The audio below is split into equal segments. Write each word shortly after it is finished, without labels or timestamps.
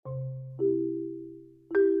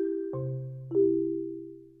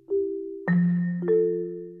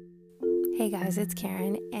guys, it's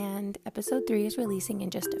Karen, and episode 3 is releasing in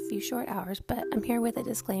just a few short hours, but I'm here with a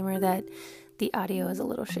disclaimer that the audio is a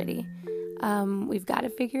little shitty. We've got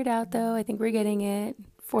it figured out though. I think we're getting it.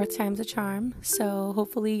 4th time's a charm, so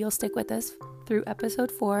hopefully you'll stick with us through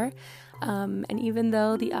episode 4. And even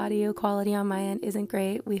though the audio quality on my end isn't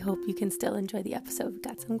great, we hope you can still enjoy the episode. We've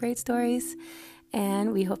got some great stories,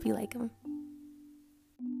 and we hope you like them.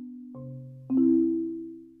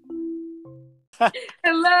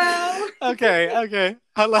 Hello. Okay.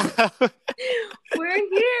 Hello. We're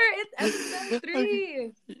here. It's episode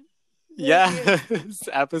 3. Yes,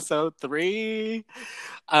 episode 3.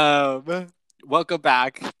 Welcome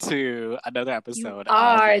back to another episode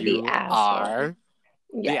of the Asshole.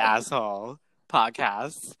 The Asshole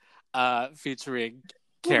podcast, featuring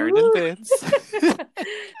Karen and Vince.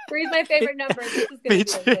 3 is my favorite number. This is going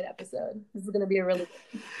to be a good episode. This is going to be a really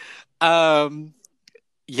good.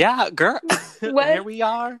 Yeah, girl. Here we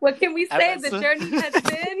are. What can we say? The journey has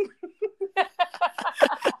been.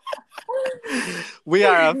 We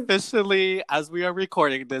are officially, as we are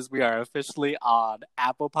recording this, we are officially on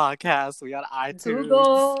Apple Podcasts. We are on iTunes,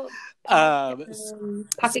 Google, Spotify.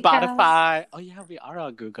 Oh yeah, we are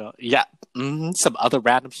on Google. Yeah, some other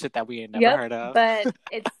random shit that we ain't never heard of. But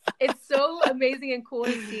it's so amazing and cool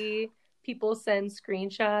to see people send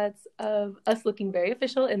screenshots of us looking very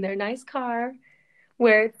official in their nice car,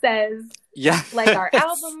 where it says, like our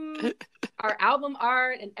album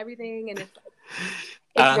art and everything, and it's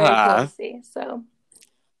very cool to see. So,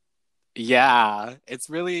 yeah, it's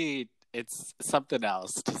something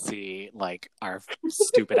else to see, like our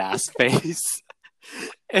stupid ass face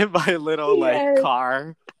in my little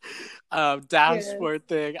car dashboard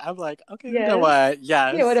thing. I'm like, okay, you know what?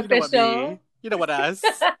 Yes, you know what, official. You know what us.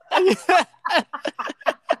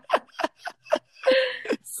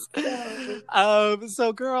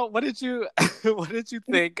 So girl, what did you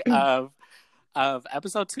think of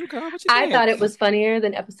episode 2, girl? What you think? I thought it was funnier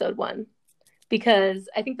than episode 1 because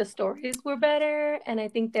I think the stories were better, and I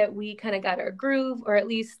think that we kind of got our groove, or at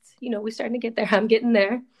least, we're starting to get there. I'm getting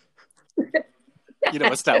there. You know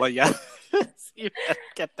what, Stella? Yeah. You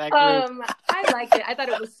get that groove. I liked it. I thought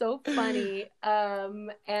it was so funny.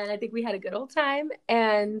 And I think we had a good old time.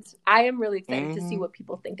 And I am really excited to see what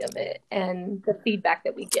people think of it and the feedback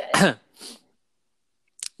that we get.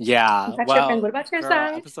 Yeah. Well, what about your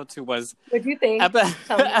side? Episode 2 was. What do you think?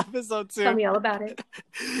 Episode 2. Tell me all about it.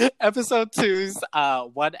 Episode 2's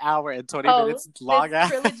 1 hour and 20 minutes long.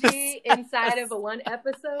 Trilogy inside of a 1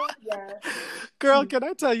 episode. Yeah. Girl, can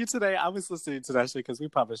I tell you today? I was listening to that shit because we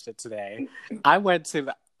published it today. I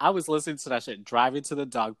was listening to that shit driving to the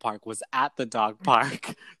dog park. Was at the dog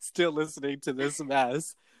park, still listening to this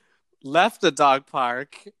mess. Left the dog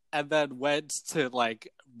park and then went to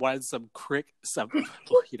run some quick errands.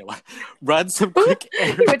 You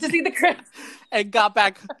went to see the crib and got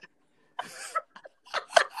back.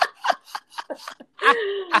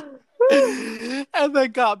 And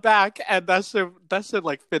then got back, and that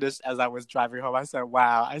shit finished as I was driving home. I said,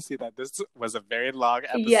 "Wow, I see that this was a very long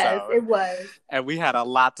episode." Yes, it was, and we had a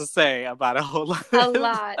lot to say about a whole lot. A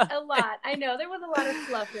lot. I know there was a lot of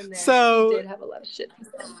fluff in there. So we did have a lot of shit to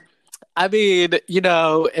say. I mean,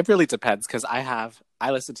 it really depends because I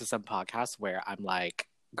listen to some podcasts where I'm like,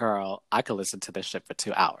 girl, I could listen to this shit for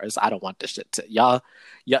 2 hours. I don't want this shit to y'all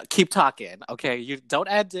keep talking, okay? You don't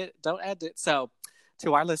end it. So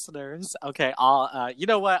to our listeners, okay, all you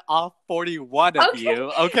know what, all 41 of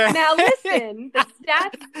you, okay. Now listen, the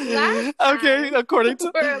stats last time, okay, according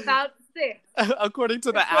to were about 6. According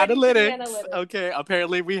to the analytics, okay,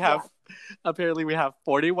 apparently we have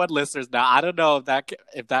 41 listeners now. I don't know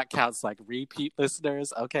if that counts like repeat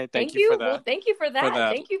listeners. Okay, thank you for that. Thank you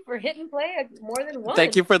for hitting play more than once.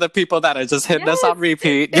 Thank you for the people that are just hitting us on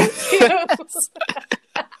repeat.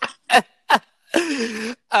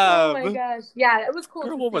 Oh my gosh. Yeah, it was cool.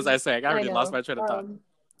 Girl, what was I saying? I already lost my train of thought.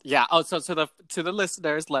 Yeah. Oh, so to the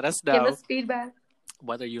listeners, let us know. Give us feedback.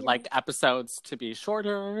 Whether you liked episodes to be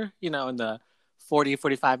shorter, in the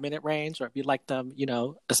 40-45 minute range, or if you like them,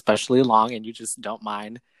 especially long, and you just don't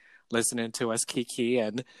mind listening to us kiki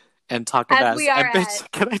and talk about. We are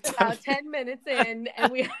about 10 minutes in,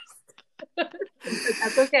 and we are.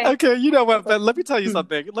 That's okay. Okay, you know what? But let me tell you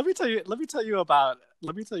something. Let me tell you about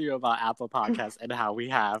Apple Podcasts and how we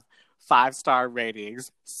have 5-star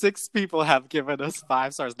ratings. 6 people have given us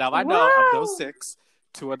 5 stars. Now I know of those 6,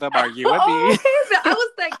 2 of them are you and me. I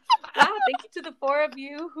was like, wow, thank you to the 4 of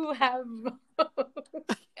you who have.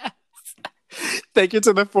 Yes. Thank you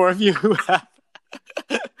to the 4 of you who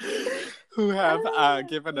have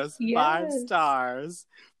given us 5 stars.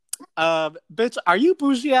 Bitch, are you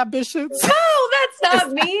Bougie Ambitions? No, that's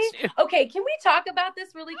not me. Okay, can we talk about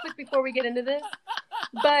this really quick before we get into this?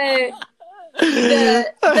 But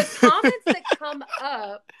the comments that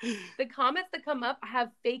come up have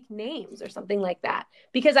fake names or something like that,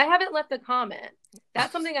 because I haven't left a comment.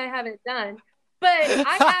 That's something I haven't done. But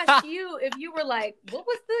I asked you if you were like, what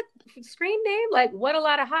was the screen name? Like, what a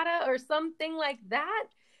lot of hada or something like that.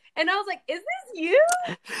 And I was like, is this you?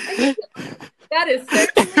 That is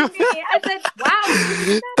certainly me. I said,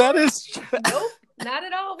 wow. That is nope, not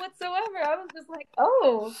at all whatsoever. I was just like,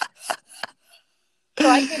 oh. So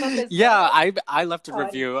I came up as I left a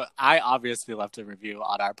review. I obviously left a review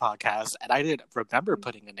on our podcast, and I didn't remember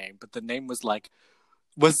putting a name, but the name was like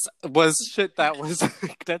was shit that was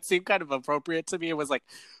that seemed kind of appropriate to me. It was like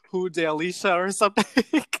Who De Alicia or something.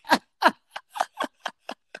 What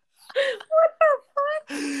the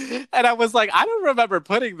fuck? And I was like, I don't remember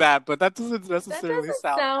putting that, but that doesn't necessarily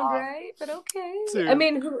sound right. But okay. I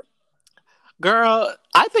mean, girl,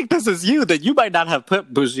 I think this is you. That you might not have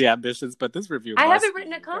put Bougie Ambitions, but this review. I haven't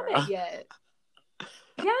written a comment yet.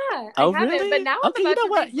 Yeah, I haven't. Really? But now I'm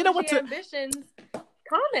about you know what? Ambitions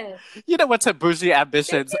comment. You know what? To Bougie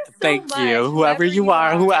Ambitions, thank you. Whoever you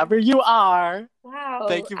are. Wow.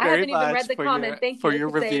 Thank you very much. I haven't even read the comment. Thank you for your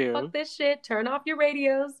review. Fuck this shit. Turn off your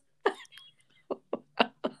radios.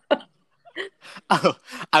 Oh,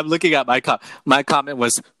 I'm looking at my comment. My comment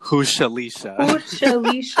was Hushalisha.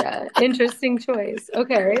 Hushalisha. Interesting choice.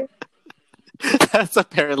 Okay. That's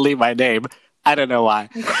apparently my name. I don't know why.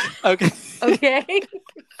 Okay. Okay.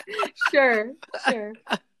 Sure.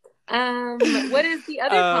 What is the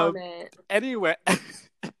other comment? Anyway.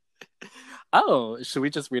 Oh, should we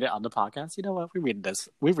just read it on the podcast? You know what? We read this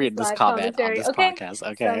comment on this podcast.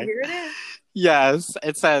 Okay. So here it is. Yes.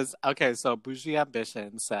 It says, okay, so Bougie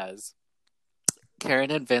Ambition says,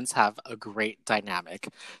 Karen and Vince have a great dynamic.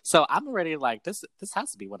 So I'm already like, this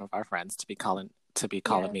has to be one of our friends to be calling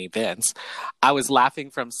me Vince. I was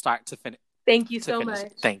laughing from start to finish. Thank you so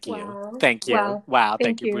much. Thank you. Wow. Thank you. Wow.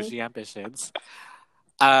 Thank you, you, Bougie Ambitions.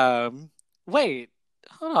 Wait,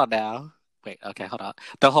 hold on now. Wait, okay, hold on.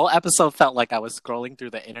 The whole episode felt like I was scrolling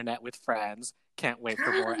through the internet with friends. Can't wait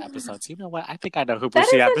for more episodes. You know what? I think I know who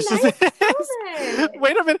Bougie Ambitions is.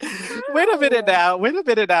 Wait a minute. Wow. Wait a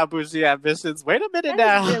minute now, Bougie Ambitions. Wait a minute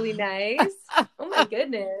now. That's really nice. Oh my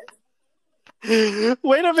goodness.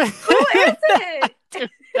 Wait a minute. Who is it?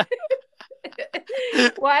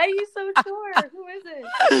 Why are you so sure? Who is it?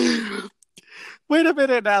 Wait a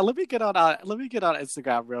minute now. Let me get on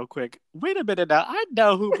Instagram real quick. Wait a minute now. I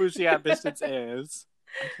know who Bougie Ambitions is.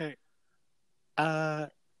 Okay.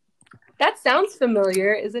 That sounds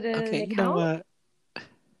familiar. Is it an account? You know what?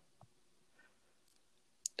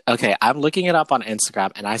 Okay, I'm looking it up on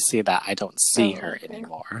Instagram, and I see that I don't see her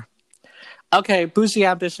anymore. Okay, Bougie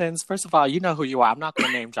Ambitions. First of all, you know who you are. I'm not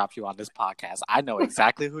going to name drop you on this podcast. I know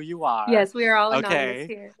exactly who you are. Yes, we are all anonymous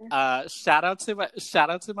here. Shout out to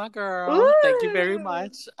my girl. Ooh. Thank you very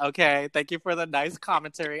much. Okay, thank you for the nice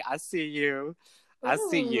commentary. I see you.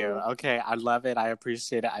 Okay, I love it. I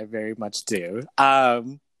appreciate it. I very much do.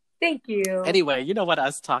 Thank you. Anyway, you know what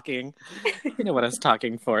us talking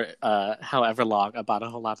for however long about a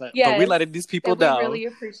whole lot of, yes, but we letting these people know. We really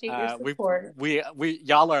appreciate your support. We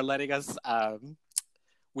y'all are letting us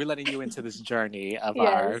we're letting you into this journey of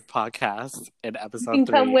our podcast in episode 3. You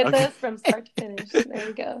can come with us from start to finish. There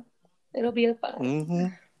we go. It'll be fun. Mm-hmm.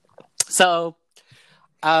 So,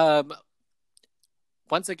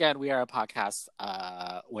 once again, we are a podcast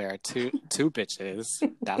where two bitches,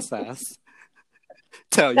 that's us,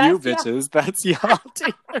 tell you bitches, that's y'all.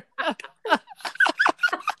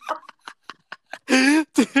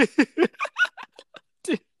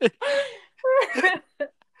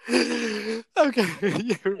 Okay,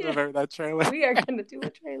 you remember that trailer? We are going to do a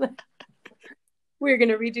trailer. We're going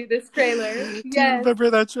to redo this trailer. Do you remember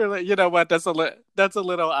that trailer? You know what? That's a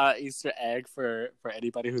little Easter egg for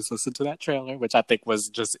anybody who's listened to that trailer, which I think was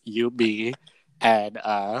just you, me, and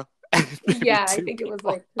yeah, I think it was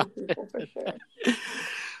like 2 people for sure.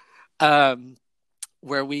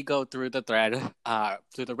 Where we go through the thread,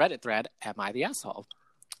 through the Reddit thread, "Am I the asshole?"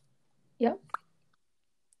 Yep.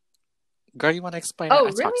 Girl, you want to explain? Oh,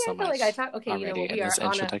 really? I feel like I talk. Okay, you know, we are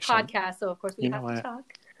on a podcast, so of course we have to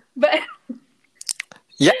talk. But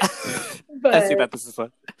yeah, but I see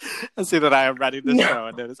that I am running the show,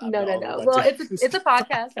 and then no. Well, it's a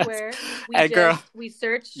podcast where we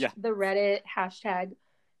search the Reddit hashtag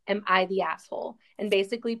 "Am I the asshole?" and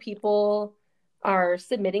basically people are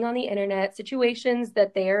submitting on the internet situations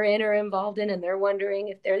that they are in or involved in, and they're wondering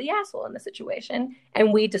if they're the asshole in the situation,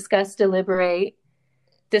 and we discuss, deliberate,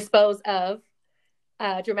 dispose of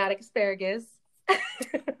dramatic asparagus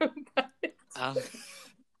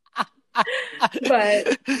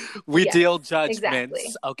But we deal judgments.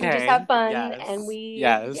 Exactly. Okay. We just have fun and we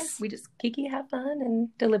just kiki, have fun and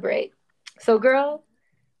deliberate. So, girl,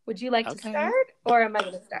 would you like to start or am I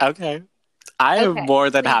going to start? Okay. I am more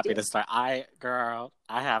than happy to start. I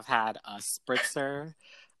have had a spritzer.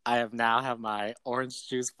 I have now have my orange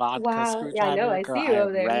juice vodka screwdriver. Yeah, I know. I see you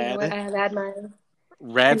over there. You know what? I have had my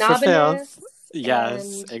red for filth.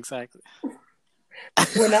 Yes, exactly.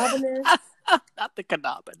 Cannabis. Not the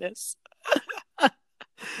cannabis.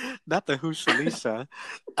 Not the Hushalisha.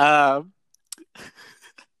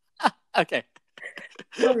 Okay.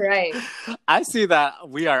 All right. I see that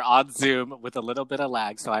we are on Zoom with a little bit of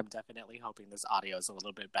lag, so I'm definitely hoping this audio is a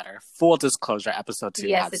little bit better. Full disclosure, episode 2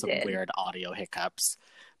 had some weird audio hiccups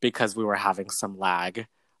because we were having some lag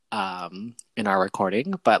in our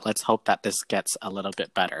recording, but let's hope that this gets a little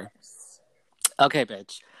bit better. Okay,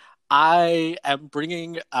 bitch. I am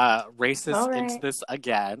bringing racist into this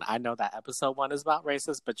again. I know that episode 1 is about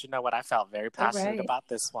racist, but you know what? I felt very passionate about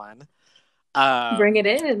this one. Bring it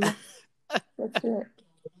in. Let's do it.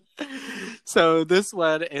 So this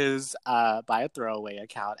one is by a throwaway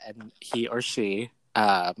account, and he or she,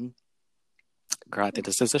 girl, I think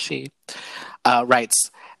this is a she,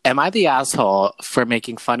 writes, "Am I the asshole for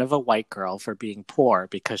making fun of a white girl for being poor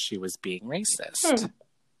because she was being racist?"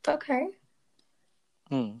 Okay.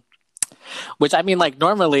 Which, I mean, like,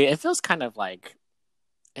 normally it feels kind of like,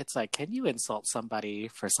 it's like, can you insult somebody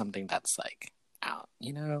for something that's like, out,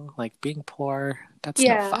 you know, like being poor? That's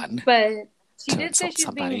no fun. But she did say she's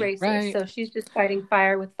being racist, so she's just fighting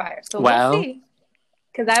fire with fire. So we'll see.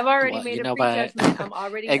 Because I've already made a prejudgment. I'm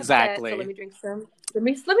already upset, so let me drink some. Let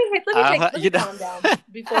me calm down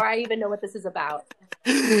before I even know what this is about.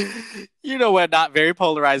 You know what? Not very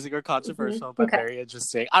polarizing or controversial, but very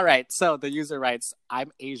interesting. All right. So the user writes,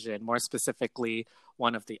 "I'm Asian, more specifically,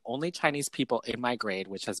 one of the only Chinese people in my grade,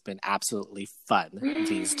 which has been absolutely fun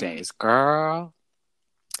these days." Girl,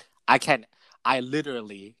 I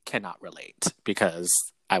literally cannot relate because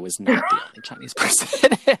I was not the only Chinese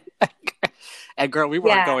person. And girl, we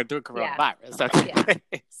weren't going through coronavirus. Okay.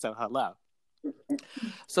 So hello.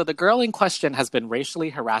 So the girl in question has been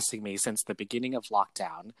racially harassing me since the beginning of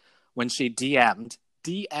lockdown when she DM'd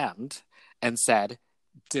and said,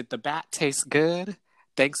 "Did the bat taste good?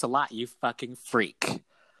 Thanks a lot, you fucking freak."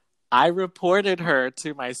 I reported her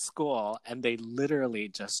to my school and they literally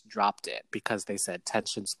just dropped it because they said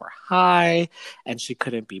tensions were high and she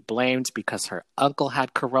couldn't be blamed because her uncle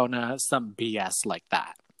had corona, some BS like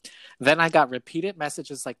that. Then I got repeated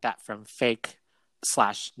messages like that from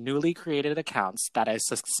fake/newly created accounts that I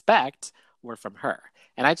suspect were from her.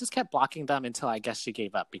 And I just kept blocking them until I guess she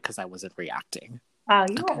gave up because I wasn't reacting. Wow,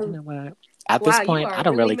 you know what? At this point, I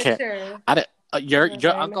don't really care.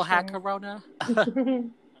 Your uncle had corona?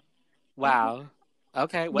 Wow.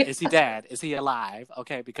 Okay. Well, is he dead? Is he alive?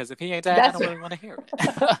 Okay, because if he ain't dead, I don't really want to hear it.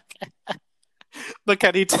 Okay. But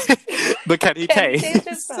can he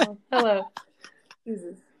taste? Hello.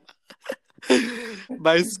 Jesus.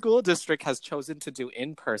 My school district has chosen to do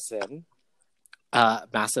in-person.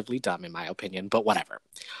 Massively dumb, in my opinion, but whatever.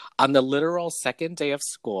 On the literal second day of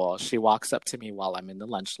school, she walks up to me while I'm in the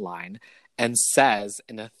lunch line and says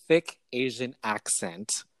in a thick Asian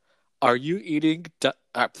accent, "Are you eating...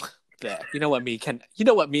 You know what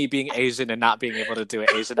me being Asian and not being able to do an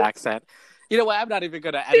Asian accent? You know what? I'm not even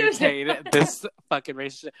going to entertain this fucking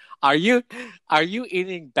racial. Are you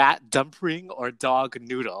eating bat dumpling or dog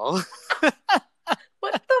noodle?"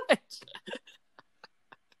 What the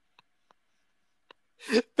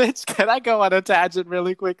bitch? Can I go on a tangent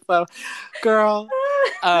really quick though, girl?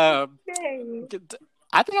 I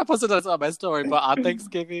think I posted this on my story, but on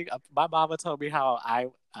Thanksgiving, my mama told me how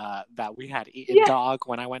that we had eaten dog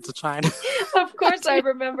when I went to China. Of course, I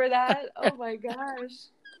remember that. Oh my gosh.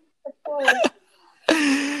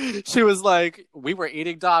 She was like, "We were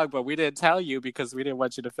eating dog, but we didn't tell you because we didn't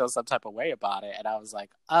want you to feel some type of way about it." And I was like,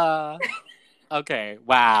 okay,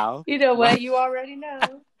 wow. You know what? You already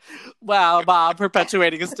know. Wow, Mom,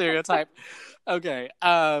 perpetuating a stereotype. Okay,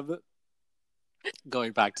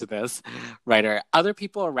 going back to this writer, other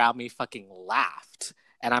people around me fucking laughed.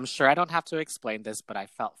 And I'm sure I don't have to explain this, but I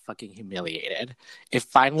felt fucking humiliated. It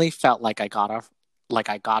finally felt like I got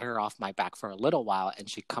her off my back for a little while, and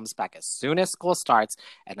she comes back as soon as school starts,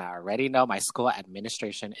 and I already know my school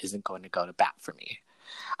administration isn't going to go to bat for me.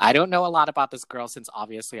 I don't know a lot about this girl since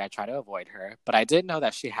obviously I try to avoid her, but I did know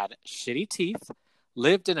that she had shitty teeth,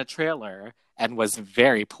 lived in a trailer, and was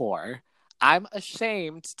very poor. I'm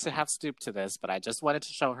ashamed to have stooped to this, but I just wanted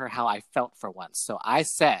to show her how I felt for once. So I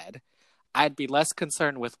said, I'd be less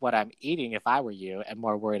concerned with what I'm eating if I were you and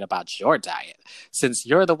more worried about your diet, since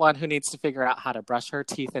you're the one who needs to figure out how to brush her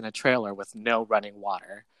teeth in a trailer with no running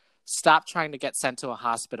water. Stop trying to get sent to a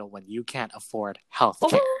hospital when you can't afford health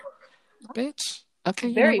care. Bitch.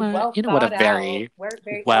 Okay, very you know what? well You know what a thought very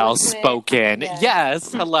very well-spoken. Yeah.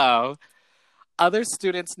 Yes, hello. Other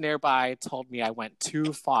students nearby told me I went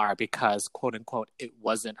too far because, quote unquote, it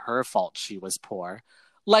wasn't her fault she was poor.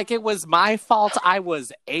 Like it was my fault I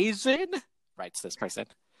was Asian, writes this person.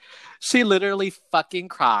 She literally fucking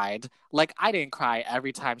cried. Like I didn't cry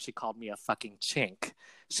every time she called me a fucking chink.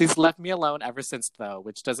 She's left me alone ever since, though,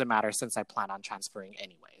 which doesn't matter since I plan on transferring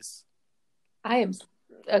anyways. I am...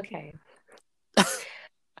 Okay.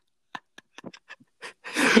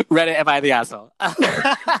 Reddit, am I the asshole?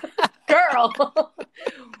 Girl.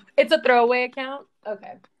 It's a throwaway account?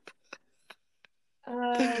 Okay.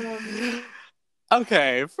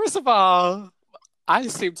 Okay, first of all, I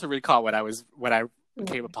seem to recall when I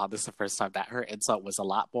came upon this the first time that her insult was a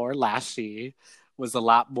lot more lashy, was a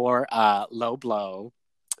lot more low blow.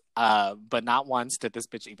 But not once did this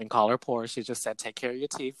bitch even call her poor. She just said, take care of your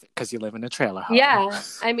teeth because you live in a trailer home. Yeah,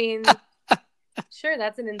 I mean, sure,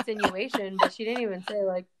 that's an insinuation, but she didn't even say,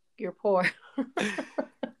 like, you're poor.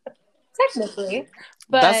 Technically.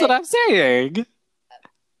 But that's what I'm saying.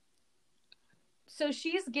 So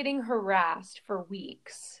she's getting harassed for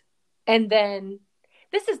weeks. And then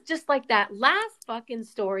this is just like that last fucking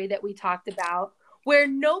story that we talked about where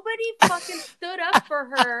nobody fucking stood up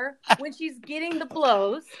for her when she's getting the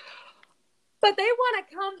blows. But they want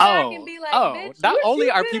to come back and be like, bitch, not you're only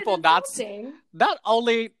too are good people at insulting. not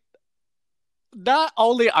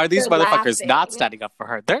only are these They're motherfuckers laughing. not standing up for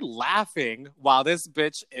her, they're laughing while this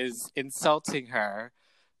bitch is insulting her,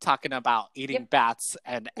 talking about eating bats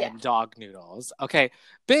and dog noodles. Okay,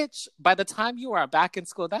 bitch, by the time you are back in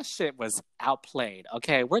school, that shit was outplayed.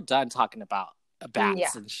 Okay, we're done talking about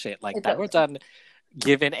bats and shit like that. We're done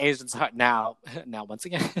giving Asians heart. Now once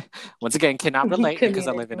again cannot relate because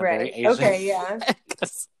I live in a very Asian. Okay, yeah.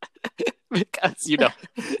 because you know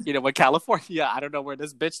in California, I don't know where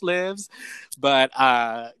this bitch lives, but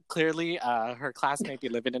clearly her classmate be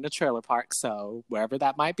living in a trailer park, so wherever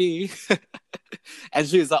that might be. And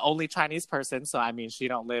she's the only Chinese person, so I mean she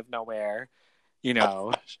don't live nowhere,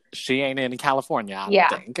 she ain't in California, I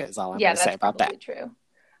don't think, is all I'm gonna say about that. True.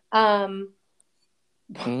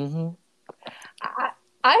 Mm-hmm.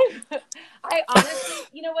 I honestly,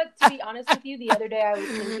 you know what, to be honest with you, the other day I was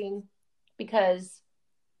thinking, because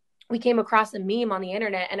we came across a meme on the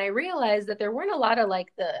internet and I realized that there weren't a lot of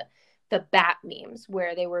like the bat memes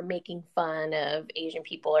where they were making fun of Asian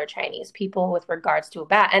people or Chinese people with regards to a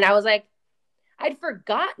bat. And I was like, I'd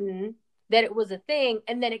forgotten that it was a thing.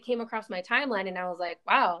 And then it came across my timeline and I was like,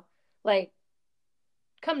 wow, like,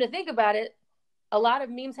 come to think about it, a lot of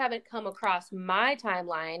memes haven't come across my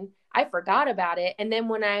timeline. I forgot about it. And then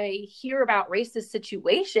when I hear about racist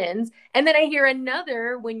situations and then I hear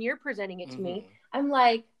another when you're presenting it to me, I'm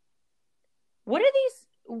like, what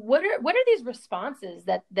are these responses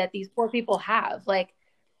that these poor people have? Like,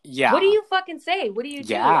 what do you fucking say? What do you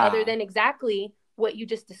do other than exactly what you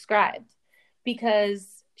just described?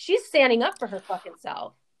 Because she's standing up for her fucking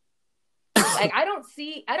self. Like, I don't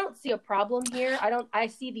see a problem here. I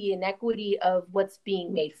see the inequity of what's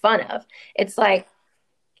being made fun of. It's like,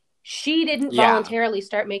 she didn't voluntarily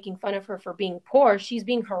start making fun of her for being poor. She's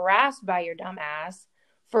being harassed by your dumb ass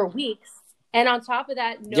for weeks. And on top of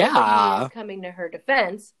that, nobody is coming to her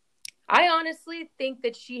defense. I honestly think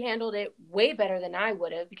that she handled it way better than I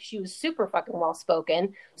would have, because she was super fucking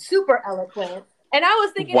well-spoken, super eloquent. And I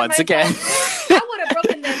was thinking once again, I would have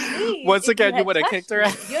broken their knees. Once again, you would have kicked her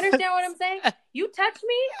ass. You understand what I'm saying? You touch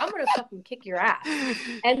me, I'm going to fucking kick your ass.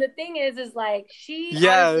 And the thing is like, she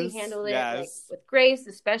honestly handled it like, with grace,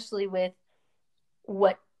 especially with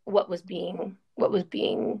what was being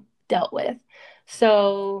dealt with.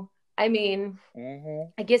 So, I mean,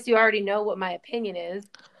 I guess you already know what my opinion is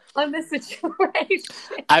on this situation.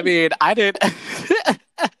 I mean, I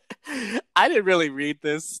didn't really read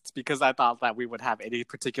this because I thought that we would have any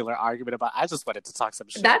particular argument about. I just wanted to talk some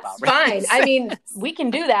shit about race. That's fine. I mean, we can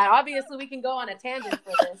do that. Obviously, we can go on a tangent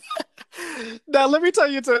for this. Now, let me tell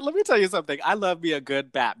you something. I love me a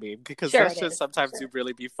good bat meme because that shit sometimes do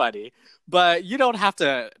really be funny. But you don't have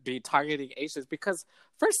to be targeting Asians because,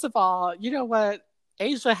 first of all, you know what?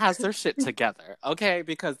 Asia has their shit together, okay?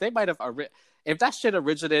 Because they might have... If that shit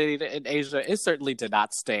originated in Asia, it certainly did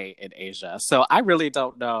not stay in Asia. So I really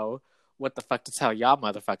don't know what the fuck to tell y'all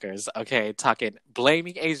motherfuckers, okay?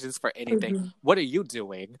 Blaming Asians for anything. What are you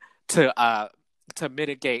doing to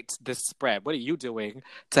mitigate this spread? What are you doing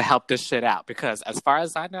to help this shit out? Because as far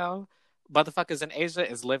as I know, motherfuckers in Asia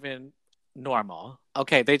is living normal.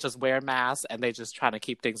 Okay, they just wear masks and they just trying to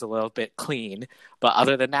keep things a little bit clean. But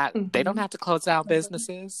other than that, they don't have to close down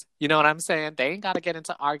businesses. You know what I'm saying? They ain't got to get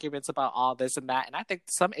into arguments about all this and that. And I think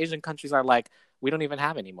some Asian countries are like, we don't even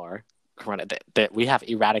have any more corona. That we have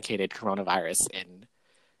eradicated coronavirus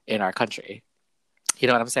in our country. You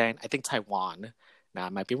know what I'm saying? I think Taiwan. Now I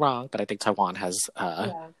might be wrong, but I think Taiwan has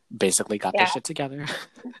basically got their shit together.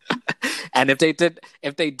 And if they didn't,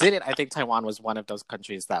 I think Taiwan was one of those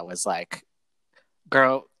countries that was like,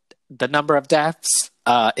 girl, the number of deaths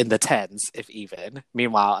in the tens, if even.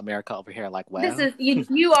 Meanwhile, America over here, like, well, this is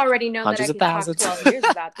you already know that I could talk 12 years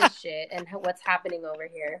about this shit and what's happening over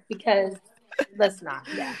here, because let's not.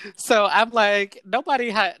 Yeah. So I'm like, ain't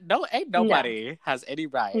nobody has any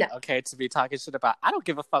right, okay, to be talking shit about. I don't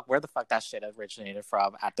give a fuck where the fuck that shit originated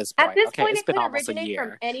from at this point. At this point, it's been almost a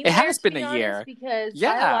year. From anywhere, it has been a year because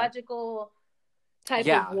biological type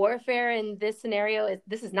of warfare in this scenario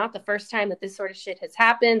this is not the first time that this sort of shit has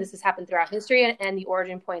happened. This has happened throughout history, and the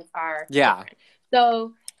origin points are different.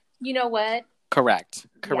 So, you know what? Correct.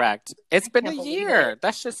 It's been a year.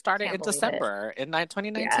 That shit started in December in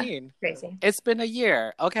 2019. Yeah, crazy. It's been a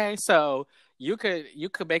year. Okay, so you could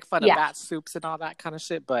make fun of bat soups and all that kind of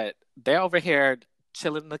shit, but they're over here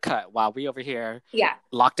chilling in the cut while we over here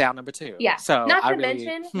lockdown number 2. Yeah. So not to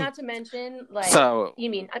mention, like, so you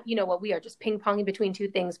mean, you know what, we are just ping-ponging between two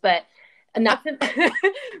things, but not to,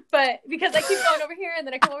 but because I keep going over here and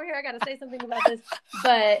then I come over here, I got to say something about this,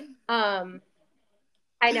 but,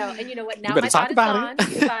 I know, and you know what, now my thought is gone,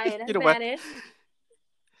 goodbye in Spanish.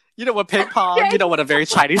 You know what, ping pong, okay. You know what, a very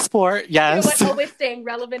Chinese sport, yes. You know what, always staying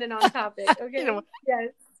relevant and on topic, okay? You know what?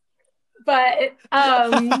 Yes. But,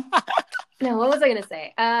 no, what was I going to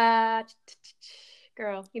say?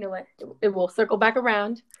 Girl, you know what? It will circle back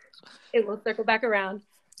around. But,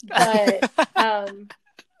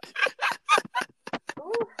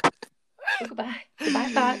 goodbye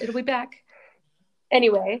thought. It'll be back.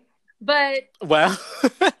 Anyway, but. Well,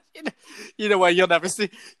 you know what? You'll never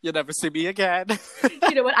see me again.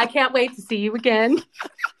 You know what? I can't wait to see you again.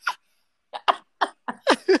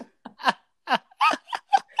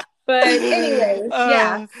 But anyway,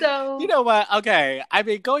 so you know what? Okay, I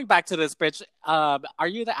mean, going back to this bitch, are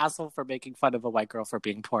you the asshole for making fun of a white girl for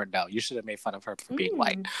being poor? No, you should have made fun of her for being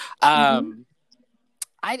white. There are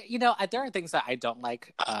things that I don't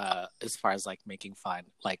like as far as like making fun,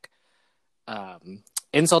 like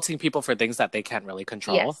insulting people for things that they can't really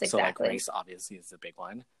control. Yes, exactly. So like race obviously is a big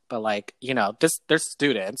one, but like, you know, they're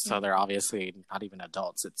students, so they're obviously not even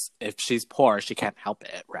adults. It's if she's poor, she can't help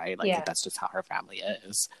it, right? Like that's just how her family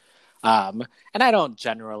is. And I don't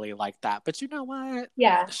generally like that, but you know what?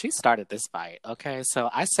 Yeah. She started this fight. Okay. So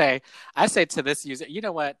I say to this user, you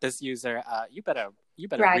know what? This user, you better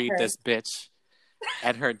read this bitch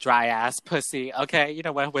and her dry ass pussy. Okay. You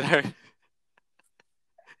know what? With her,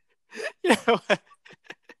 you know what?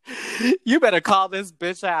 You better call this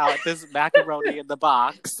bitch out, this macaroni in the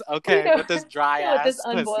box, okay? With this dry ass this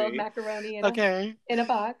unboiled pussy. Macaroni in a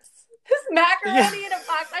box. This macaroni in a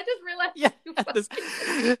box. I just realized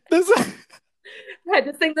I had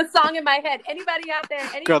to sing the song in my head. Anybody out there,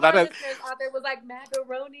 any of our listeners out there was like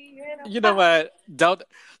macaroni in a box. You know what?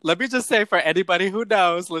 Let me just say for anybody who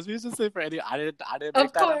knows, I didn't make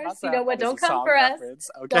that up myself. You know what? Don't come for us.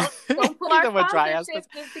 Okay. Don't pull our sponsorship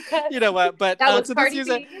just because. You know what? But to this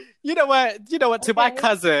user, you know what? To my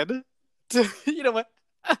cousin, to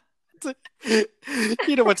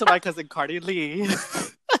my cousin Cardi Lee.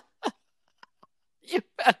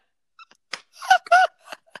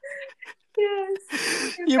 Yes.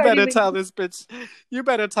 You better tell this bitch. You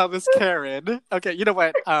better tell this Karen. Okay, you know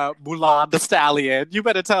what? Mulan the Stallion. You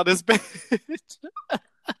better tell this bitch.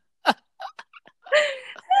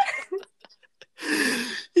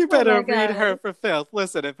 You better read her for filth.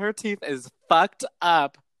 Listen, if her teeth is fucked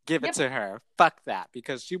up, give it to her. Fuck that,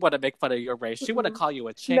 because she want to make fun of your race. She want to call you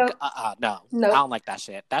a chink. No. I don't like that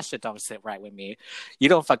shit. That shit don't sit right with me. You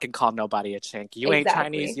don't fucking call nobody a chink. You ain't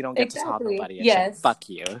Chinese. You don't get to call nobody a chink. Fuck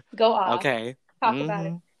you. Go off. Okay. Talk about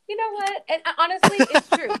it. You know what? And honestly, it's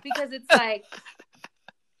true, because it's like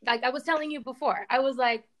I was telling you before. I was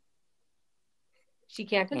like, she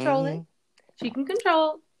can't control it. She can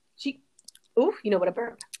control. Oof, you know what, a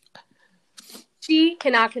burp. She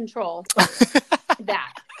cannot control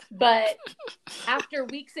that. But after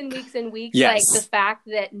weeks and weeks and weeks, like the fact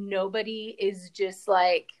that nobody is just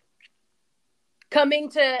like coming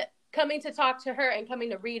to talk to her and coming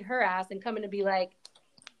to read her ass and coming to be like,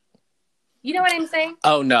 you know what I'm saying?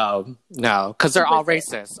 Oh no, because they're all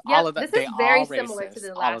racist. Yep, all of them. This is very similar to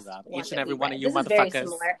the last all of them. one. Each and every one of you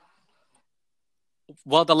motherfuckers.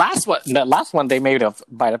 Well, the last one they might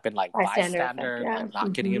have been like bystander like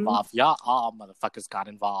not getting involved. Y'all all motherfuckers got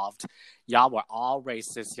involved. Y'all were all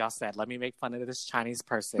racist. Y'all said, "Let me make fun of this Chinese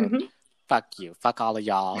person." Fuck you. Fuck all of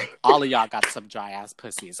y'all. All of y'all got some dry ass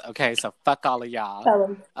pussies. Okay, so fuck all of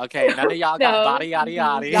y'all. Okay, none of y'all got body yada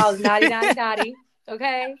yada. Y'all naughty.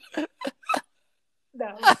 Okay.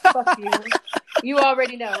 No, fuck you. You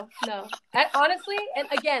already know. No, and honestly, and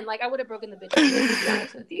again, like I would have broken the bitch to be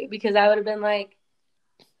honest with you, because I would have been like,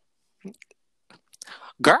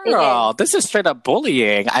 "Girl, this is straight up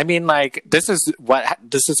bullying." I mean, like this is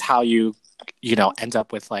how you end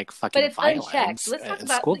up with like fucking. But it's violence unchecked. Let's talk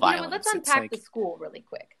about school violence. Let's unpack the school really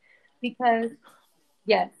quick, because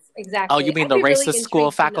yes, exactly. Oh, you mean the racist really school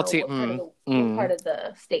faculty? What part of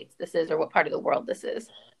the states this is, or what part of the world this is,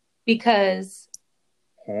 because.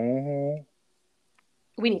 We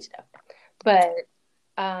need to know. But,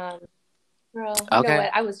 girl, you know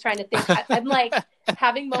what? I was trying to think. I'm like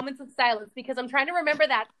having moments of silence because I'm trying to remember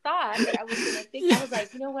that thought that I was going to think. I was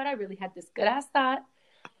like, you know what? I really had this good ass thought.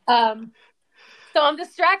 So I'm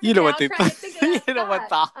distracted. You know what? Trying to think of that what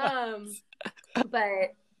thought?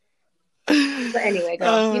 But anyway,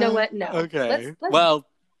 girl, you know what? No. Okay. Let's,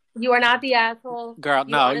 you are not the asshole. Girl,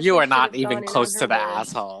 no, you are not even close to the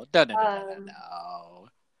asshole. No.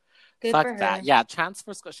 Good Fuck that. Yeah,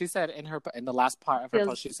 transfer school. She said in the last part of her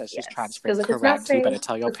post, she said she's transferring. Correct. You better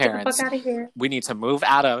tell your parents. We need to move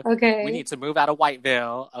out of. Okay. We need to move out of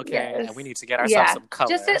Whiteville. Okay, and we need to get ourselves some color.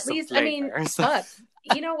 Just at least, flavor. I mean, fuck.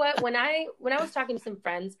 You know what? When I was talking to some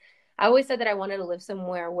friends, I always said that I wanted to live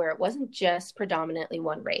somewhere where it wasn't just predominantly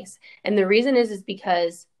one race, and the reason is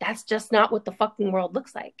because that's just not what the fucking world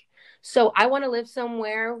looks like. So I want to live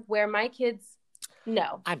somewhere where my kids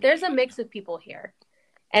know there's a mix of people here.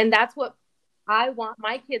 And that's what I want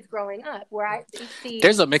my kids growing up, where I see.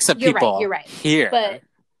 There's a mix of people. You're right. Here. But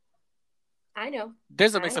I know.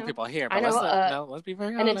 There's a mix of people here. But let's be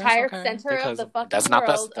very honest. An entire center of the fucking that's not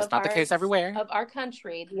the case everywhere. Of our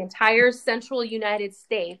country, the entire central United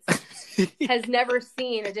States has never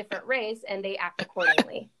seen a different race, and they act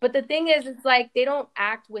accordingly. But the thing is, it's like they don't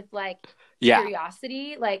act with like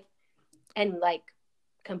curiosity, and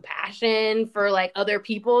compassion for like other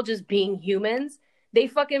people just being humans. They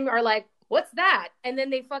fucking are like, what's that? And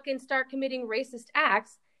then they fucking start committing racist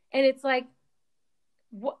acts. And it's like,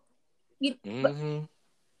 what?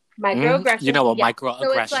 Microaggressions. You know what, microaggressions.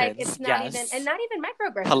 So it's like, it's not even, and not even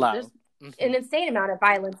microaggressions. Hello. There's an insane amount of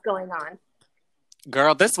violence going on.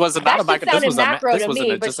 Girl, this wasn't not a micro. This was macro this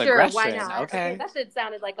wasn't just sure, aggression. Why not? Okay. That shit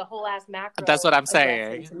sounded like a whole ass macro. That's what I'm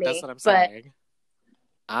saying. That's what I'm saying.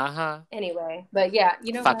 Anyway, but yeah,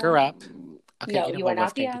 you know. Fuck her up. Okay, no, you are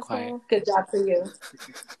not the asshole. Quiet. Good job for you.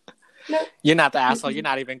 No. You're not the asshole. You're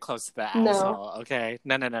not even close to the asshole. Okay?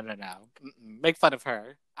 No. Make fun of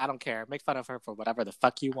her. I don't care. Make fun of her for whatever the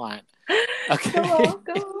fuck you want. Okay. Go.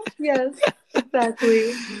 Yes,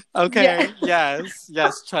 exactly. Okay. Yeah.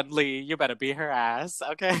 Yes, Chun-Li. You better beat her ass.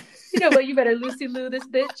 Okay. You know what? You better Lucy Liu this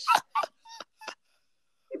bitch.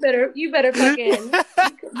 You better fucking.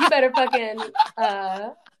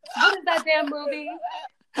 What is that damn movie?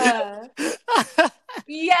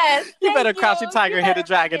 Yes. You better Crouching Tiger, Hidden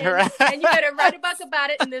Dragon her ass. And you better write a book about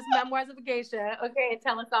it in this Memoirs of a Geisha, okay, and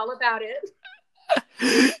tell us all about it.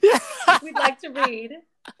 We'd like to read,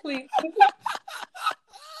 please.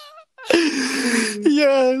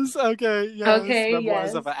 Yes, okay, yes. Okay,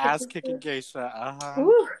 Memoirs of an ass-kicking geisha,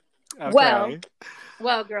 Okay.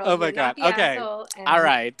 Well, girl. Oh my God, okay. All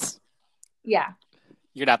right. Yeah.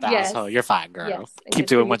 You're not the asshole. You're fine, girl. Yes. Keep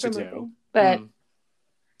doing what you do. But...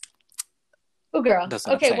 Oh, girl.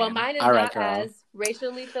 Okay, well, mine is not as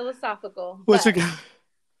racially philosophical. What you got?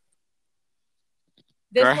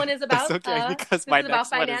 This one is about because my about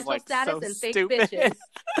financial status and fake bitches.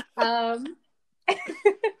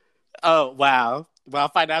 Oh, wow. Well,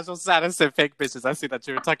 financial status and fake bitches. I see that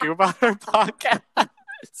you were talking about our podcast.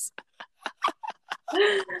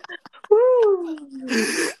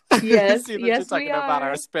 Yes, you're talking about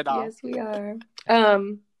our spinoff. Yes, we are.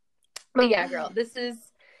 But yeah, girl,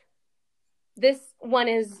 this one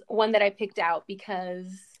is one that I picked out because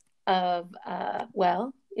of, I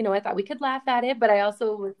thought we could laugh at it, but I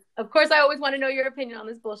also, of course, I always want to know your opinion on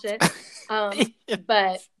this bullshit.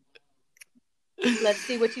 But let's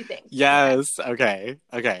see what you think. Yes. Okay.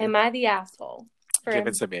 Am I the asshole? Give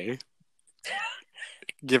it to me.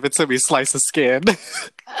 Give it to me, slice of skin.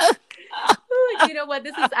 You know what?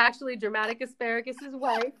 This is actually Dramatic Asparagus'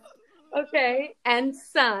 wife. Okay. And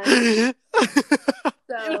son.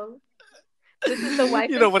 So... This is the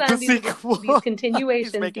wife and son, these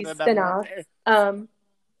continuations, these spin-offs.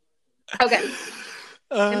 Okay.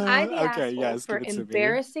 Am I the okay, asshole yes, for give it to me.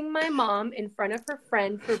 embarrassing my mom in front of her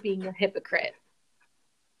friend for being a hypocrite?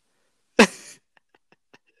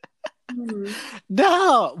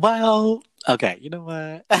 No, well, okay, you know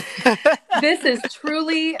what? This is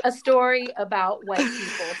truly a story about white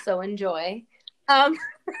people, so enjoy.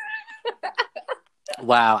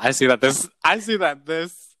 Wow, I see that this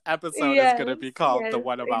episode is going to be called The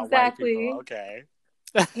One About exactly. White People. Okay.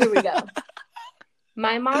 Here we go.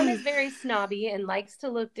 My mom is very snobby and likes to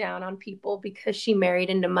look down on people because she married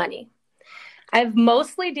into money. I've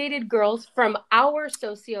mostly dated girls from our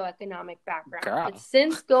socioeconomic background. Girl. But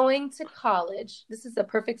since going to college, this is a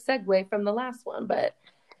perfect segue from the last one, but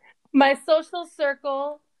my social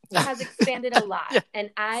circle has expanded a lot. Yeah.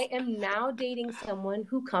 And I am now dating someone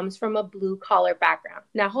who comes from a blue collar background.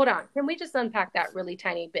 Now, hold on. Can we just unpack that really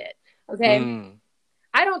tiny bit? Okay.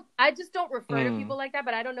 I just don't refer to people like that,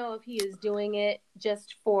 but I don't know if he is doing it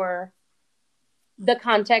just for the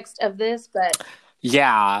context of this, but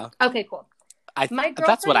yeah. Okay, cool. My girlfriend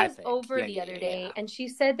that's what I was think. over the other day, and she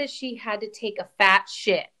said that she had to take a fat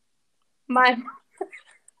shit.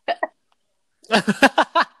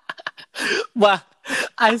 Well,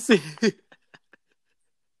 I see.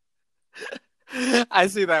 I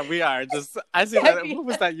see that we are just. I see that. What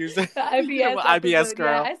was that user? IBS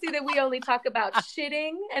girl. Yeah, I see that we only talk about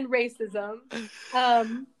shitting and racism.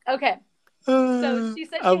 Okay. So she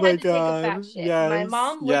said she had to take a fat shit. Yes, my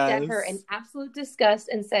mom looked at her in absolute disgust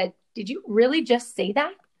and said, "Did you really just say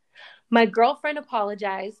that?" My girlfriend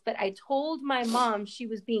apologized, but I told my mom she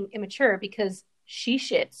was being immature because she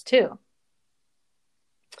shits too.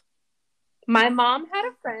 My mom had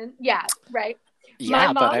a friend. Yeah, right.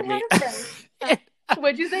 Yeah, my mom had a friend.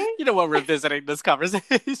 What'd you say? You know what? Revisiting this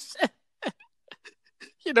conversation.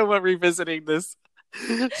 You know what? Revisiting this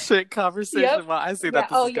shit conversation. Yep. Well, I see that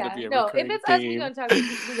this is going to be a recurring if it's theme us, we're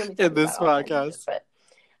going to talk in this podcast.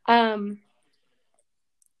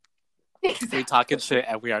 We talking shit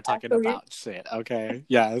and we are talking about shit. Okay.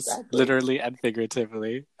 Yes. Exactly. Literally and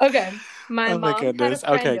figuratively. Okay. My mom goodness.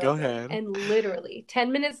 Had a friend go ahead. And literally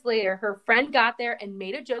 10 minutes later, her friend got there and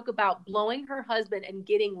made a joke about blowing her husband and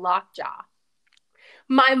getting lockjaw.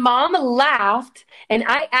 My mom laughed and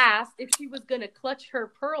I asked if she was going to clutch her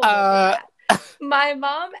pearls over that. My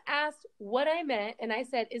mom asked what I meant and I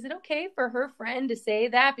said, is it okay for her friend to say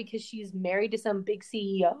that because she's married to some big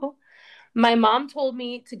CEO? My mom told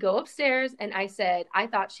me to go upstairs and I said I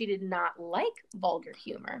thought she did not like vulgar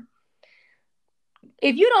humor.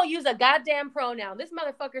 If you don't use a goddamn pronoun, this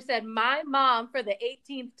motherfucker said my mom for the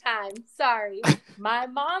 18th time. Sorry. My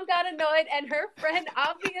mom got annoyed and her friend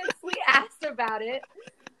obviously asked about it.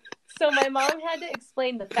 So my mom had to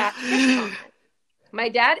explain the fat shit comment. My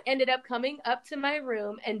dad ended up coming up to my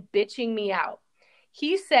room and bitching me out.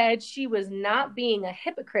 He said she was not being a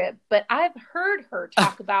hypocrite, but I've heard her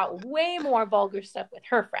talk about way more vulgar stuff with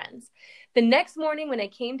her friends. The next morning when I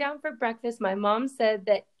came down for breakfast, my mom said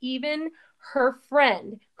that even her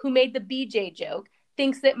friend who made the BJ joke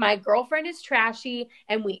thinks that my girlfriend is trashy,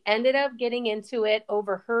 and we ended up getting into it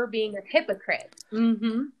over her being a hypocrite.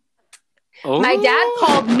 Mm-hmm. Oh. My dad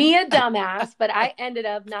called me a dumbass, but I ended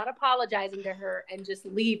up not apologizing to her and just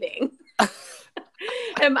leaving.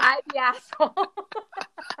 Am I the asshole?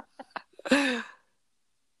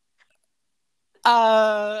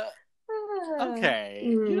 Okay.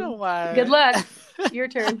 You know what? Good luck. Your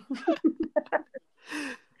turn.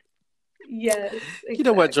 Yes. Exactly. You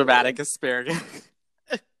know what? Dramatic asparagus.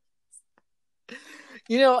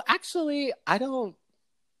 Actually, I'm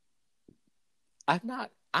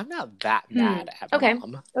not that mad at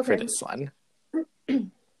mom for this one.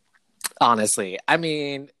 Honestly, I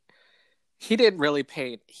mean, he didn't really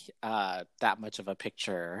paint that much of a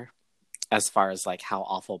picture as far as like how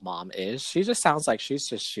awful mom is. She just sounds like she's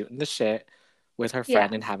just shooting the shit with her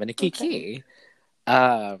friend and having a kiki.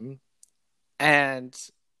 Okay. And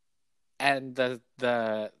the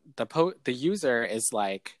user is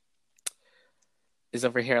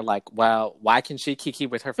over here like, well, why can she kiki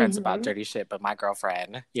with her friends about dirty shit, but my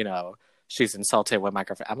girlfriend, she's insulted with my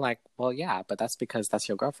girlfriend. I'm like, well, yeah, but that's because that's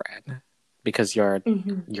your girlfriend. Because you're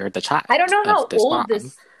the child. I don't know how old mom.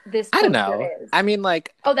 this I don't know. Is. I mean,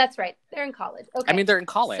 like, oh, that's right. They're in college. Okay. I mean, they're in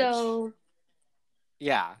college. So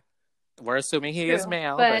yeah, we're assuming he is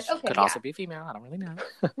male, but could also be female. I don't really know.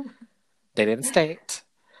 They didn't state.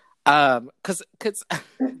 Because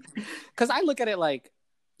I look at it like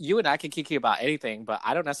you and I can kiki about anything, but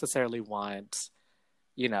I don't necessarily want,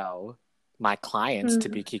 my clients to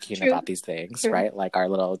be kikiing about these things, right? Like our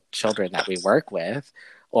little children that we work with.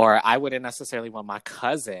 Or I wouldn't necessarily want my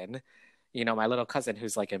cousin, you know, my little cousin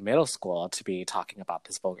who's like in middle school to be talking about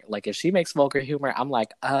this vulgar. Like, if she makes vulgar humor, I'm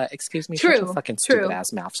like, excuse me, shut your fucking stupid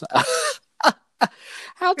ass mouth.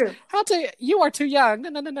 How to you are too young.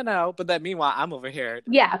 No. But then meanwhile, I'm over here.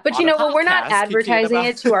 Yeah, but you know what? We're not advertising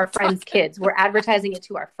it to our friends' kids. We're advertising it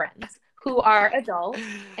to our friends who are adults.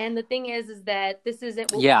 And the thing is that this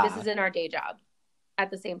isn't our day job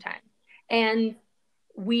at the same time. And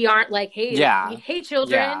we aren't like, hey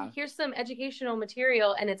children, here's some educational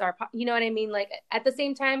material, and it's our, you know what I mean? Like, at the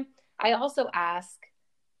same time, I also ask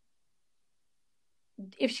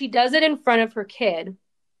if she does it in front of her kid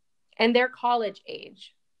and they're college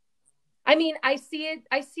age. I mean, I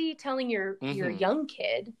see telling your young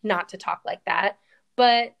kid not to talk like that,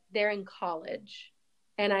 but they're in college.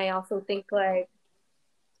 And I also think like,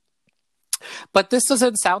 but this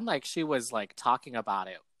doesn't sound like she was like talking about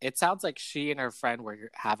it. It sounds like she and her friend were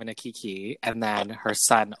having a kiki, and then her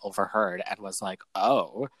son overheard and was like,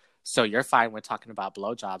 "Oh, so you're fine with talking about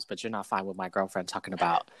blowjobs, but you're not fine with my girlfriend talking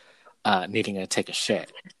about needing to take a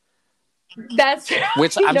shit." That's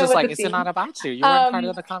which I'm just like, it's not about you. You weren't part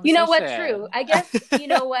of the conversation. You know what? True. I guess you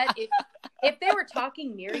know what. If they were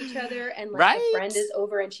talking near each other and like a friend is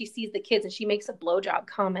over and she sees the kids and she makes a blowjob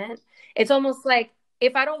comment, it's almost like,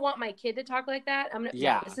 if I don't want my kid to talk like that, I'm gonna.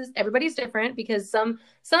 Yeah. This is, everybody's different, because some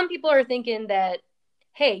people are thinking that,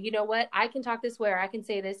 hey, you know what? I can talk this way, or I can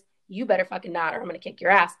say this. You better fucking not, or I'm gonna kick your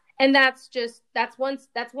ass. And that's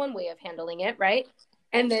one way of handling it, right?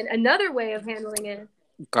 And then another way of handling it,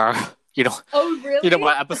 girl, you know. Oh, really? You know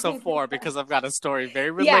what? Episode 4, because I've got a story very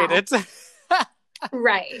related. Yeah.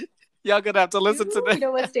 Right. Y'all gonna have to listen to this. You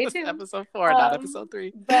know what? Stay tuned. Episode 4, not episode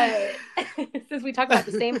 3. But since we talk about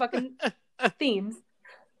the same fucking themes.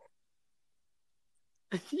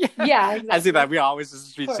 Yeah, exactly. I see that we always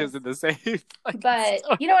just be choosing the same. But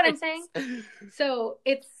stories. You know what I'm saying? So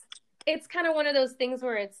it's kind of one of those things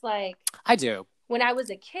where it's like, I do. When I was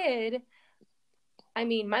a kid, I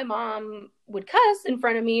mean, my mom would cuss in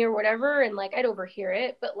front of me or whatever, and like I'd overhear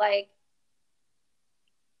it. But like,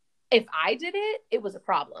 if I did it, it was a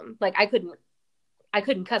problem. Like I couldn't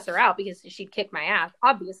cuss her out because she'd kick my ass.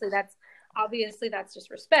 Obviously, that's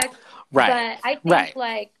just respect. Right. But I think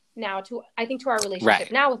like. Now to our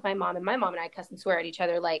relationship now with my mom and I cuss and swear at each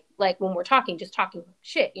other like when we're talking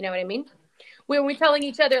shit, you know what I mean? When we're telling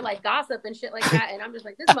each other like gossip and shit like that, and I'm just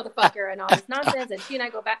like, this motherfucker and all this nonsense, and she and I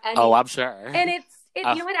go back. I'm sure. And it you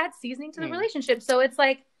know, it adds seasoning to the relationship. So it's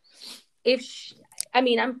like,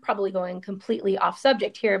 I'm probably going completely off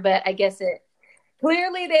subject here, but I guess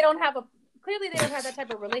clearly they don't have that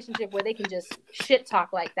type of relationship where they can just shit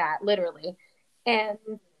talk like that, literally, and.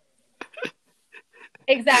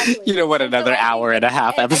 Exactly. You know what? Another hour and a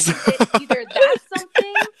half episode. Either that's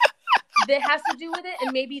something that has to do with it,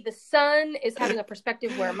 and maybe the son is having a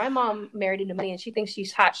perspective where my mom married into money and she thinks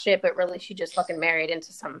she's hot shit, but really she just fucking married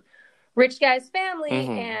into some rich guy's family,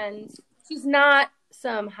 and she's not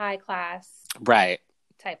some high class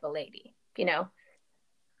type of lady, you know?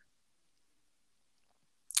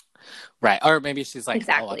 Right. Or maybe she's like,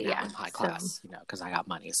 exactly, I'm high class, you know, because I got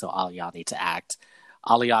money, so all of y'all need to act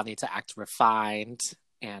refined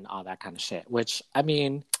and all that kind of shit, which, I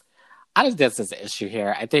mean, I don't think this is an issue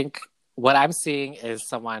here. I think what I'm seeing is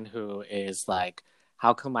someone who is like,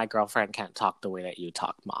 how come my girlfriend can't talk the way that you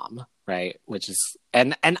talk, mom? Right? Which is,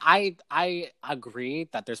 and I agree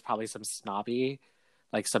that there's probably some snobbiness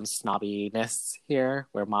here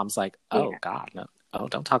where mom's like, oh God, no. Oh,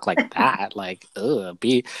 don't talk like that. Like,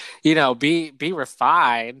 be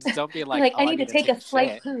refined. Don't be like, I need to take a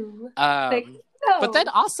slight poo. No. But then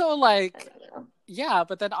also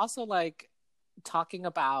talking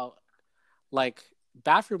about like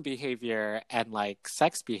bathroom behavior and like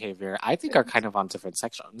sex behavior, I think are kind of on different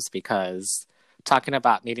sections, because talking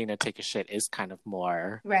about needing to take a shit is kind of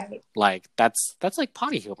more like that's like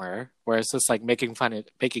potty humor, whereas just like making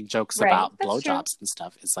jokes about blowjobs and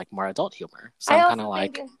stuff is like more adult humor. So I'm kind of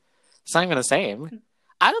like, it's not even the same.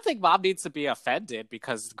 I don't think mom needs to be offended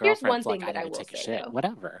because girlfriend's like, I need to take a shit. Though.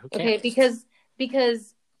 Whatever. Who cares? Okay,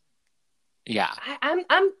 because yeah,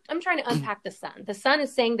 I'm trying to unpack the son. The son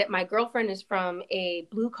is saying that my girlfriend is from a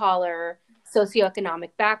blue collar socioeconomic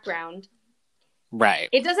background. Right.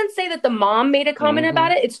 It doesn't say that the mom made a comment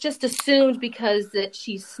about it. It's just assumed because that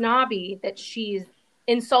she's snobby, that she's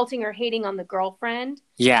insulting or hating on the girlfriend.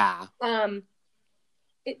 Yeah.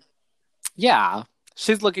 Yeah.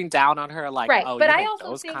 She's looking down on her like, right. Oh, but I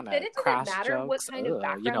also think that it doesn't matter jokes. What kind of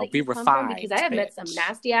background that you come from, because I have met some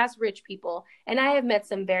nasty ass rich people, and I have met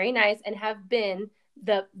some very nice and have been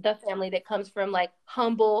the family that comes from like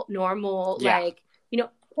humble, normal, like, you know,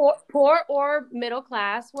 poor or middle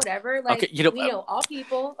class, whatever. Like, okay, we know all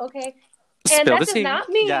people. Okay. And Spill that the does tea. not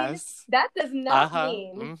mean Yes. that does not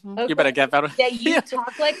mean okay, you better get better. That you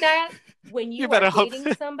talk like that when you are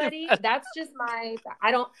dating somebody. That's just my. I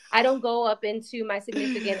don't go up into my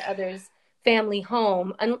significant other's family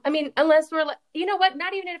home. I mean, unless we're like, you know what?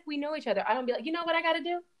 Not even if we know each other. I don't be like, you know what I got to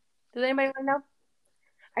do? Does anybody want to know?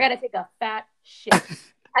 I got to take a fat shit.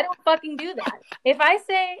 I don't fucking do that. If I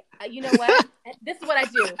say, you know what, this is what I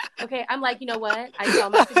do. Okay, I'm like, you know what? I tell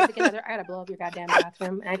my significant other, I gotta blow up your goddamn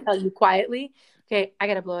bathroom, and I tell you quietly, okay, I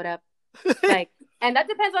gotta blow it up. Like, and that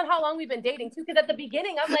depends on how long we've been dating too. Because at the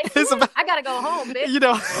beginning, I'm like, I gotta go home, bitch. You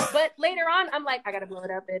know. But later on, I'm like, I gotta blow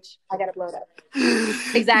it up, bitch. I gotta blow it up.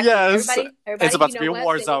 Exactly. Yes. Everybody, it's about to be a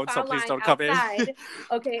war zone, so please don't come in.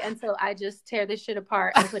 Okay, until I just tear this shit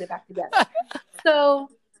apart and put it back together. So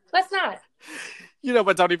let's not. You know,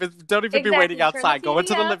 but don't even be waiting outside. Go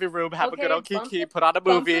into the living room, have a good old kiki, put on a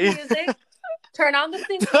movie. Music, turn on the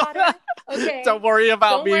sink water. Okay. Don't worry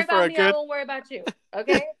about me for a good. I won't worry about you.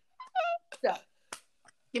 Okay. So,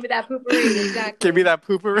 give me that poopery. Exactly. Give me that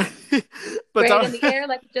poopery. But don't in the air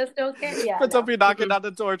like you just don't care. Yeah. But don't be knocking on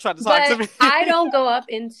the door trying to talk to me. I don't go up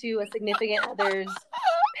into a significant other's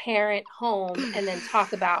parent home and then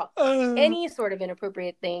talk about any sort of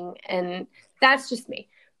inappropriate thing, and that's just me.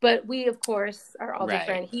 But we, of course, are all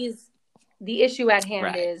different. The issue at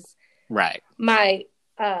hand is my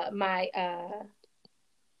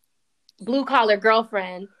blue collar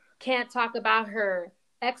girlfriend can't talk about her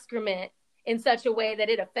excrement in such a way that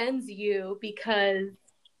it offends you because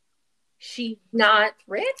she's not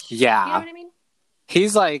rich. Yeah. You know what I mean?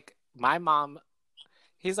 He's like, my mom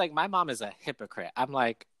is a hypocrite. I'm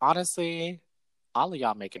like, honestly, all of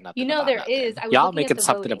y'all making nothing. You know, there is. Y'all making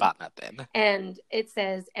something about nothing. And it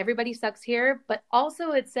says everybody sucks here, but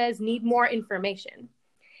also it says need more information.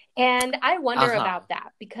 And I wonder about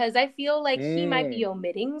that because I feel like he might be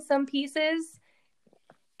omitting some pieces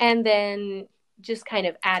and then just kind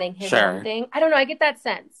of adding his own thing. I don't know. I get that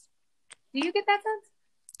sense. Do you get that sense?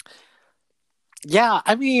 Yeah,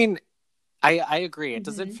 I mean, I agree. It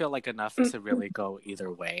doesn't feel like enough to really go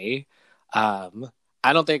either way.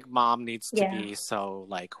 I don't think mom needs to be so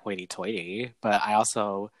like hoity-toity, but I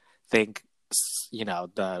also think, you know,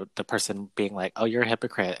 the person being like, "Oh, you're a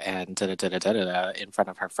hypocrite," and da-da-da-da-da-da in front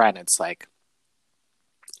of her friend, it's like,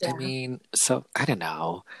 I mean, so I don't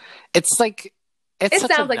know. It's like it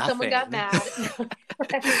sounds like someone got mad.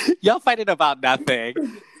 Y'all fighting about nothing.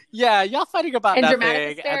 Yeah, y'all fighting about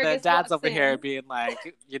nothing, and then dad's over here being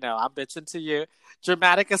like, you know, I'm bitching to you.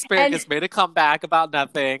 Dramatic asparagus made a comeback about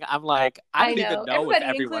nothing. I'm like, I don't even know if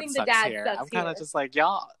everyone sucks here. I'm kind of just like,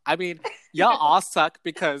 y'all. I mean, y'all all suck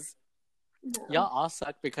because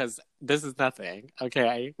this is nothing.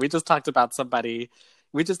 Okay, we just talked about somebody.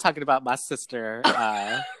 We just talking about my sister.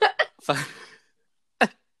 So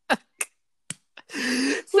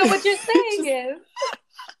what you're saying is.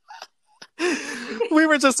 We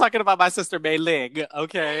were just talking about my sister Mei Ling,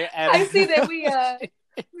 okay? And I see that we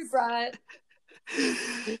brought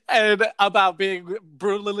and about being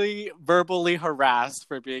brutally verbally harassed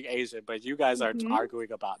for being Asian, but you guys are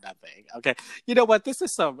arguing about nothing, okay? You know what? This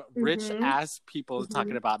is some rich ass people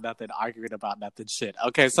talking about nothing, arguing about nothing shit.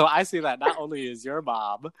 Okay, so I see that not only is your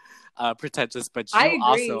mom pretentious, but you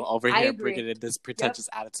also over here bringing in this pretentious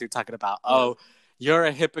attitude, talking about You're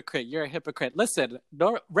a hypocrite. Listen,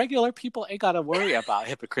 regular people ain't got to worry about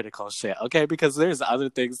hypocritical shit, okay? Because there's other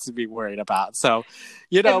things to be worried about. So,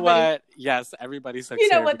 you know what? Yes, everybody sucks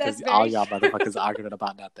here because all y'all motherfuckers arguing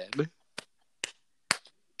about nothing.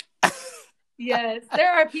 Yes,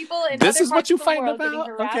 there are people in this other is parts what you of the fighting world about, getting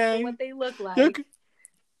harassed okay? for what they look like.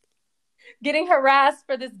 Getting harassed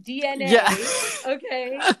for this DNA,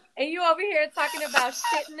 okay? And you over here talking about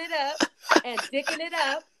shitting it up and dicking it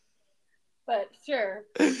up. But sure.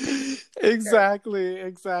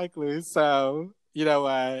 Exactly. So, you know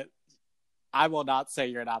what? I will not say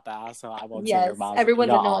you're not the asshole. I won't say your mom's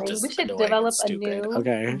everyone's annoying. We should develop a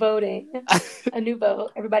new voting. A new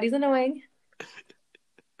vote. Everybody's annoying.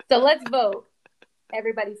 So let's vote.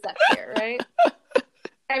 Everybody sucks here, right?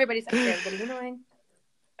 Everybody sucks here. Everybody's annoying.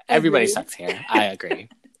 Everybody sucks here. I agree.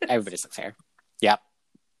 Everybody sucks here. Yep.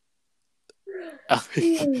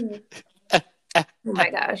 Oh my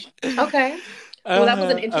gosh. Okay. Well, that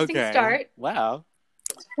was an interesting start. Wow.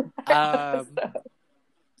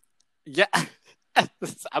 Yeah.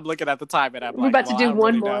 I'm looking at the time and We're about to do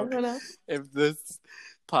one more. If this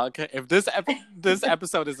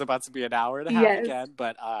episode is about to be an hour and a half again,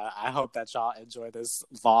 but I hope that y'all enjoy this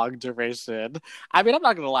long duration. I mean, I'm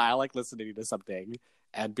not gonna lie, I like listening to something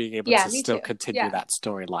and being able to still continue that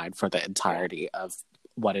storyline for the entirety of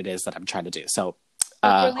what it is that I'm trying to do. So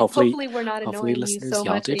hopefully we're not annoying you so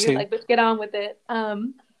much that you're like, let's get on with it.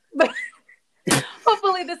 But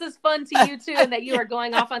Hopefully this is fun to you too, and that you are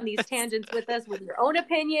going off on these tangents with us with your own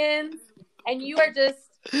opinions, and you are just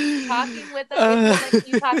talking with us. Like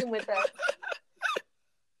you talking with us.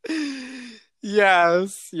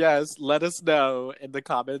 Yes. Let us know in the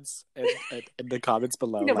comments in the comments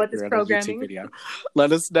below. You know what this programming YouTube video.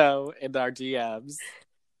 Let us know in our DMs.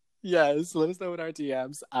 Yes, let us know in our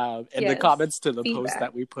DMs. In the comments to the post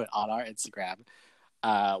that we put on our Instagram.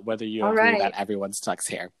 Whether you agree that everyone sucks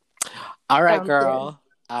here. All right, girl.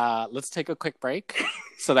 Let's take a quick break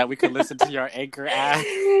so that we can listen to your Anchor ad.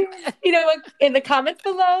 You know what? In the comments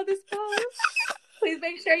below this post, please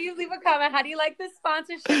make sure you leave a comment. How do you like this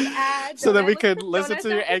sponsorship ad? So that we can listen to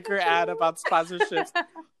your Anchor ad about sponsorships.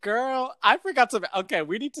 Girl, I forgot to. Okay,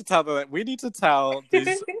 we need to tell our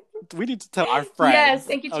friends. Yes,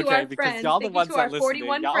 thank you to our friends. Because y'all the ones that listening.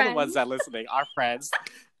 Y'all the ones that listening. Our friends.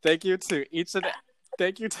 Thank you to each and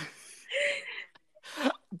thank you to.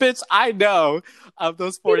 Bitch, I know of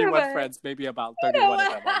those 41 friends, maybe about 31 of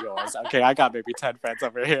them are yours. Okay, I got maybe 10 friends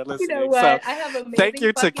over here listening. You know what? So I have amazing thank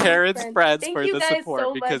you to Karen's friends thank for you the support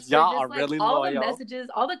so because y'all are like, really all loyal. All the messages,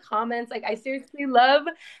 all the comments. Like, I seriously love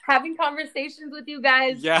having conversations with you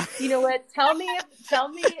guys. Yeah. You know what? Tell me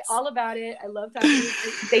all about it. I love talking to you.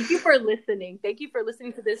 Thank you for listening. Thank you for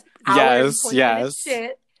listening to this hour and 20 minute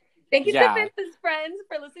shit. Thank you to Memphis friends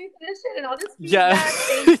for listening to this shit and all this feedback.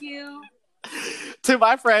 Thank you. To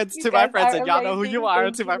my friends, and y'all know who you are.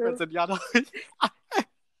 To my friends, and y'all know.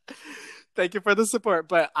 Thank you for the support.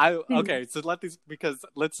 But okay. So let these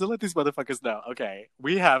motherfuckers know. Okay,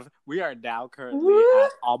 we are now currently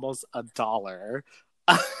at almost $1.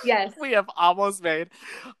 Yes, we have almost made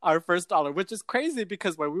our first $1, which is crazy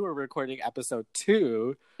because when we were recording episode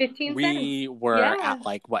 2, 15 we were at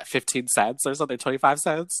like what 15 cents or something, 25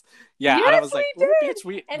 cents. Yeah, yes, and I was like, bitch,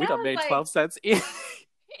 we done made 12 cents each.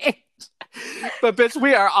 But bitch,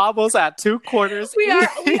 we are almost at 2 quarters. We are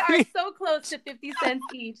so close to 50 cents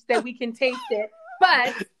each that we can taste it.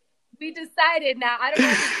 But we decided now. I don't know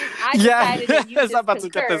if I decided that you just about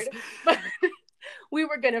concurred, to get this. But we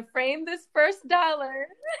were gonna frame this first $1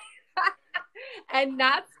 and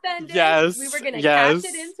not spend it. Yes, we were gonna cash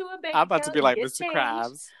it into a bank. I'm about to be like Mr.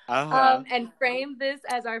 Krabs. And frame this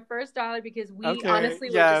as our first $1 because we honestly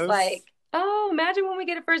were just like, oh, imagine when we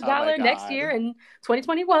get a first $1 next year in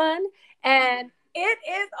 2021. And it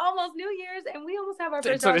is almost New Year's, and we almost have our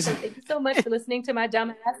first $1. So thank you so much for listening to my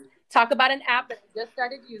dumb ass talk about an app that I just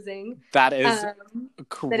started using. That is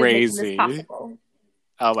crazy. That is possible.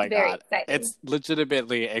 Oh my Very God. Exciting. It's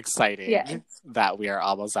legitimately exciting that we are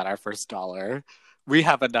almost at our first $1. We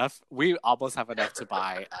almost have enough to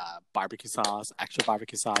buy barbecue sauce, extra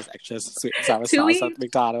sweet and sour sauce at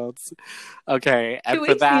McDonald's. Okay. And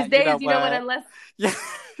for that, these days, you know what, unless... Yeah.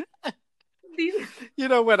 You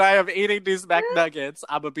know, when I am eating these McNuggets,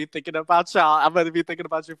 I'm going to be thinking about y'all. I'm going to be thinking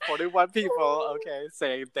about you 41 people, okay,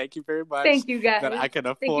 saying thank you very much. Thank you, guys. That I can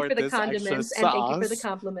afford this extra sauce. And thank you for the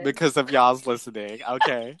compliments. Because of y'all's listening,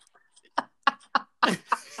 okay?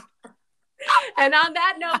 And on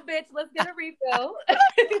that note, bitch, let's get a refill.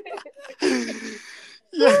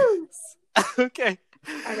 Yes. Okay.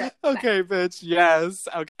 All right, okay, bitch. Yes.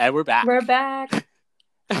 Okay. And we're back.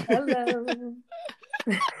 Hello.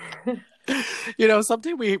 You know,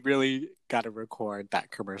 something we really got to record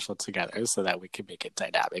that commercial together so that we can make it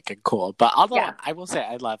dynamic and cool. But although I will say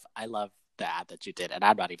I love the ad that you did, and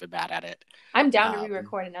I'm not even mad at it. I'm down to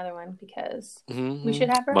re-record another one because we should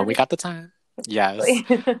have her when we got the time. Yes.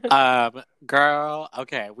 Girl,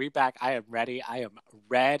 okay, we back. I am ready. Okay.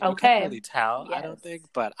 You can't really tell, I don't think,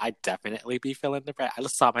 but I definitely be feeling the break. I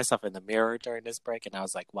saw myself in the mirror during this break, and I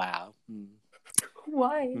was like, wow.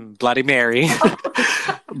 Why? Bloody Mary.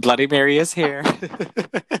 Bloody Mary is here.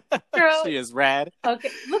 Girl, she is red. Okay,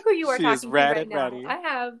 look who you are talking to right now. Ready. I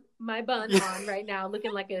have my bun on right now,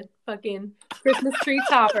 looking like a fucking Christmas tree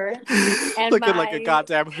topper. And looking like a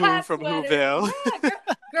goddamn Who from Whoville. Yeah,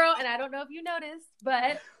 girl, and I don't know if you noticed,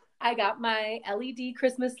 but I got my LED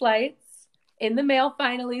Christmas lights in the mail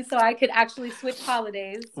finally, so I could actually switch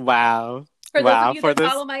holidays. Wow. For those of you that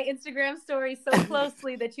follow my Instagram story so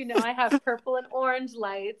closely that you know I have purple and orange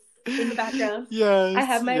lights in the background. Yes, I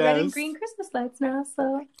have my red and green Christmas lights now,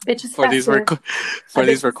 so bitches for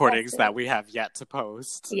these recordings that we have yet to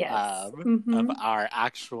post of our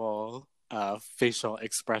actual facial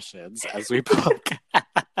expressions as we poke.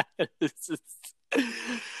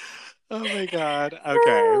 Oh my God.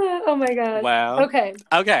 Okay. Oh my God. Well. Okay.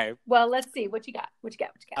 Well, let's see. What you got?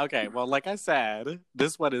 Okay. Well, like I said,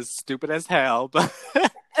 this one is stupid as hell, but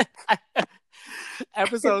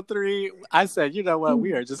episode 3, I said, you know what?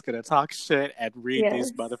 We are just going to talk shit and read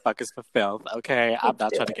these motherfuckers for filth. Okay. I'm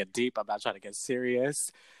not trying to get deep. I'm not trying to get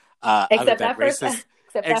serious. Except that first,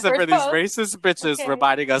 except for these racist bitches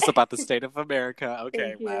reminding us about the state of America.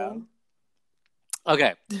 Okay, wow.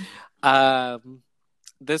 Okay.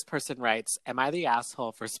 This person writes, am I the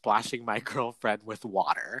asshole for splashing my girlfriend with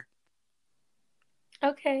water?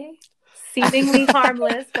 Okay. Seemingly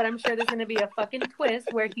harmless, but I'm sure there's going to be a fucking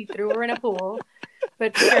twist where he threw her in a pool.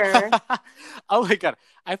 But sure. Oh my God.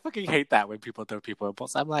 I fucking hate that when people throw people in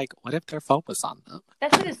pools. I'm like, what if their phone was on them?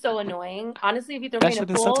 That shit is so annoying. Honestly, if you throw me in a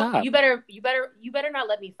pool, so you better not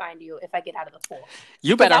let me find you if I get out of the pool.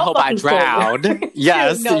 You better hope I drown.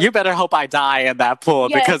 Yes. No. You better hope I die in that pool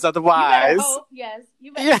because otherwise.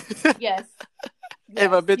 You better, yes. If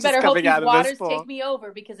a bitch is coming out of this pool. Take me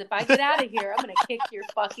over because if I get out of here, I'm going to kick your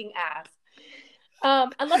fucking ass.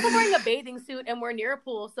 Unless I'm wearing a bathing suit and we're near a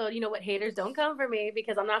pool, so you know what, haters, don't come for me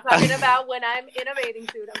because I'm not talking about when I'm in a bathing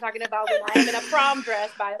suit. I'm talking about when I'm in a prom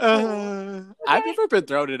dress by a pool. Okay? I've never been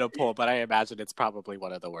thrown in a pool, but I imagine it's probably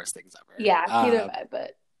one of the worst things ever. Yeah, neither have I,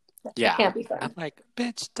 but it can't be fun. I'm like,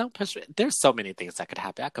 bitch, don't push me. There's so many things that could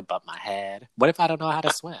happen. I could bump my head. What if I don't know how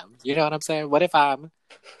to swim? You know what I'm saying? What if I'm...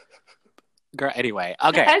 Girl, anyway,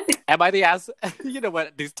 okay. Am I the ass? You know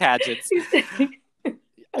what? These tangents. Okay.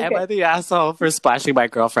 Am I the asshole for splashing my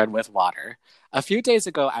girlfriend with water? A few days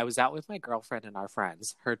ago, I was out with my girlfriend and our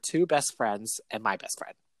friends, her two best friends, and my best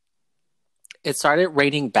friend. It started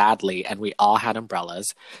raining badly, and we all had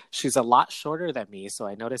umbrellas. She's a lot shorter than me, so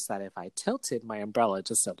I noticed that if I tilted my umbrella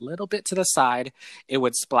just a little bit to the side, it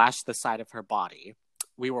would splash the side of her body.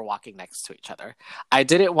 We were walking next to each other. I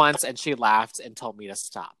did it once, and she laughed and told me to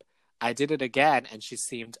stop. I did it again, and she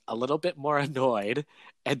seemed a little bit more annoyed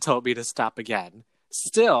and told me to stop again.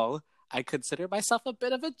 Still, I consider myself a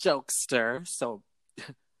bit of a jokester, so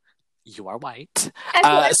you are white.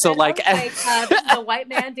 So like a white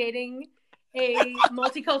man dating a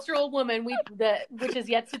multicultural woman, which is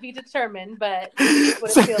yet to be determined, but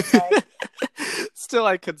what it feels like. Still,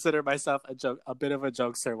 I consider myself a bit of a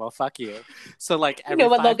jokester. Well, fuck you. So like, you know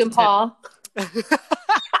what, Logan Paul.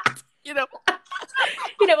 You know.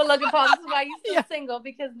 You know what, Logan Paul, this is why you're still single,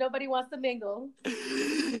 because nobody wants to mingle.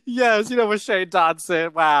 Yes, you know what, Shane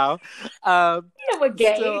Dodson. Wow. You know what,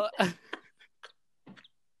 gay.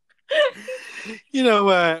 You know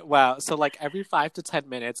what? Wow. So like every 5 to 10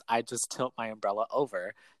 minutes, I just tilt my umbrella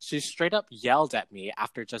over. She straight up yelled at me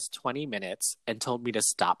after just 20 minutes and told me to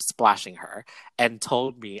stop splashing her and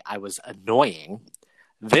told me I was annoying.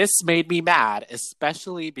 This made me mad,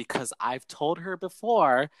 especially because I've told her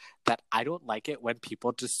before that I don't like it when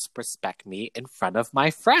people disrespect me in front of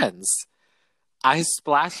my friends. I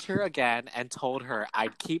splashed her again and told her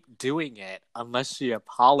I'd keep doing it unless she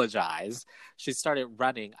apologized. She started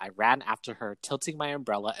running. I ran after her, tilting my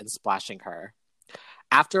umbrella and splashing her.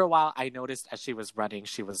 After a while, I noticed as she was running,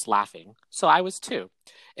 she was laughing. So I was too.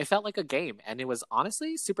 It felt like a game, and it was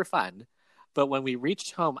honestly super fun. But when we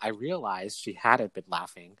reached home, I realized she hadn't been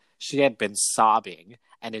laughing. She had been sobbing,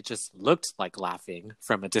 and it just looked like laughing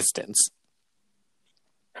from a distance.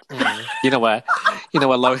 You know what?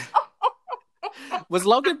 Logan...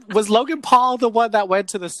 Was Logan Paul the one that went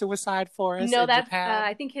to the suicide forest? No, that's Japan?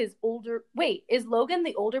 I think his older. Wait, is Logan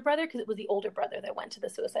the older brother? Because it was the older brother that went to the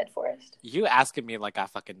suicide forest. You asking me like I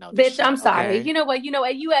fucking know this bitch, shit, I'm sorry. Okay? You know what?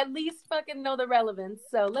 You at least fucking know the relevance.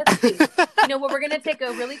 So let's see. You know what? We're gonna take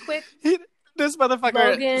a really quick. This motherfucker.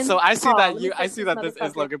 Logan so I see Paul. that I see that this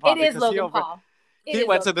is Logan Paul. It is Logan Paul. He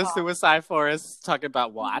went to the suicide forest talking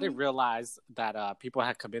about, I didn't realize that people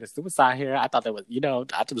had committed suicide here. I thought that was,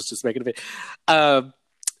 I was just making a bit.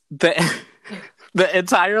 The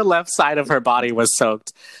entire left side of her body was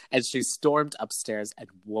soaked, and she stormed upstairs and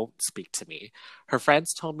won't speak to me. Her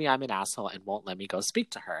friends told me I'm an asshole and won't let me go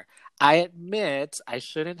speak to her. I admit I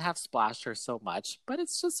shouldn't have splashed her so much, but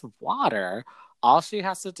it's just water. All she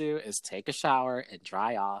has to do is take a shower and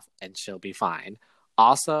dry off, and she'll be fine.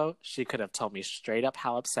 Also, she could have told me straight up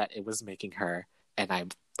how upset it was making her, and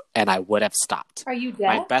I would have stopped. Are you dead?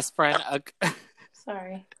 My best friend...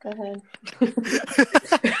 Sorry, go ahead.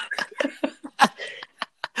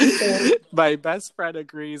 My best friend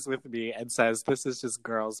agrees with me and says this is just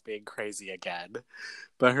girls being crazy again.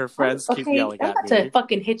 But her friends keep yelling at me. I'm about to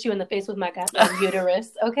fucking hit you in the face with my goddamn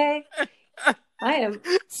uterus, okay? I am.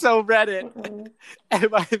 So Reddit,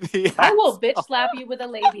 am I the I will bitch slap you with a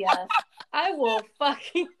labia. I will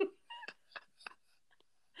fucking...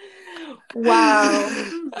 Wow.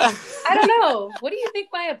 I don't know. What do you think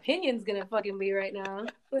my opinion's gonna fucking be right now?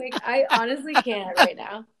 Like, I honestly can't right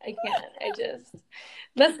now. I can't.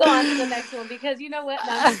 Let's go on to the next one because you know what?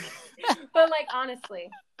 No, but like, honestly,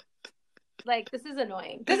 Like, this is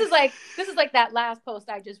annoying. This is like that last post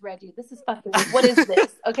I just read you. This is fucking, what is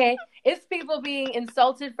this? Okay? It's people being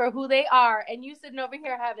insulted for who they are, and you sitting over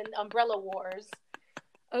here having umbrella wars.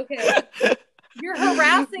 Okay? You're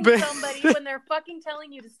harassing somebody when they're fucking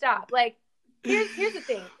telling you to stop. Like, here's the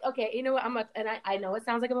thing. Okay, you know what? I know it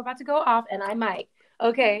sounds like I'm about to go off, and I might.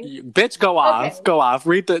 Okay, bitch, go off, go off.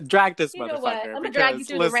 Drag this you know motherfucker. What? I'm gonna drag you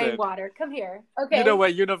through the rainwater. Come here, okay? You know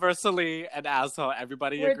what? Universally an asshole.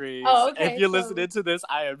 Everybody agrees. Oh, okay. If you're listening to this,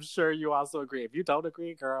 I am sure you also agree. If you don't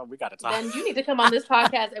agree, girl, we gotta talk. Then you need to come on this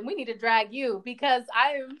podcast, and we need to drag you because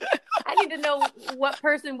I need to know what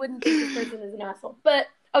person wouldn't think this person is an asshole. But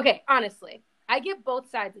okay, honestly, I get both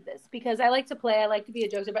sides of this because I like to play. I like to be a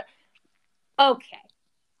jokester, but okay.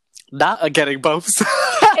 Not getting both.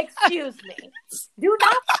 Excuse me. Do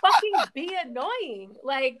not fucking be annoying.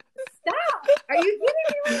 Like, stop. Are you kidding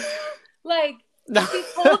me right now? Like, no, she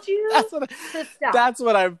told you to stop. That's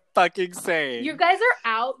what I'm fucking saying. You guys are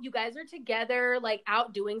out. You guys are together, like,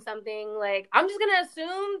 out doing something. Like, I'm just going to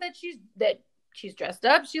assume that she's dressed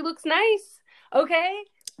up. She looks nice. Okay?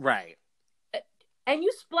 Right. And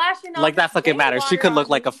you splashing like that fucking matters. She could look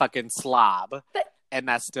like a fucking slob. And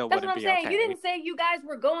that still wouldn't be okay. That's what I'm saying. You didn't say you guys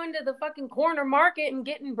were going to the fucking corner market and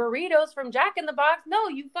getting burritos from Jack in the Box. No,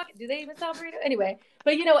 you fucking... Do they even sell burritos? Anyway.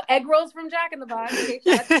 But, you know, egg rolls from Jack in the Box. Okay,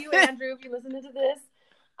 shout out to you, Andrew, if you're listening to this.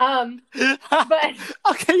 But...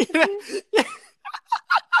 Okay, yeah.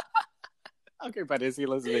 Okay, but is he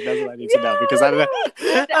listening? That's what I need to know. Because I don't know.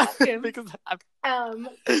 Because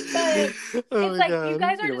but it's like, God. You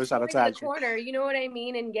guys are just going to the corner. You know what I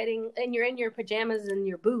mean? And you're in your pajamas and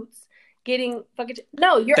your boots. Getting fucking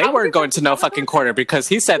they weren't going to no fucking corner because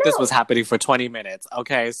he said this was happening for 20 minutes.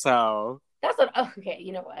 Okay, so that's what. Okay,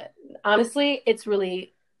 you know what? Honestly, it's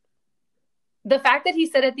really the fact that he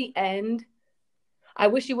said at the end, "I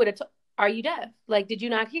wish you would have." Are you deaf? Like, did you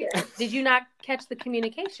not hear? Did you not catch the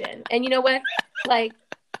communication? And you know what? Like,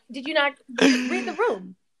 did you not read the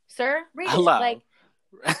room, sir? Read Hello. It. Like,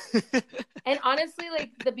 and honestly,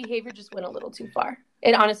 like, the behavior just went a little too far.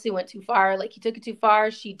 It honestly went too far. Like, he took it too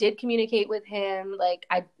far. She did communicate with him. Like,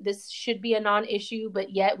 this should be a non-issue,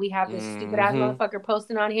 but yet we have this stupid ass motherfucker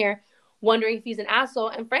posting on here, wondering if he's an asshole.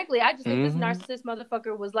 And frankly, I just think this narcissist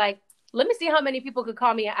motherfucker was like, let me see how many people could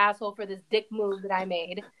call me an asshole for this dick move that I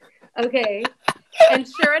made. Okay. And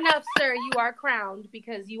sure enough, sir, you are crowned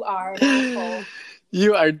because you are an asshole.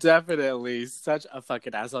 You are definitely such a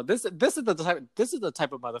fucking asshole. This is the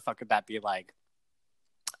type of motherfucker that be like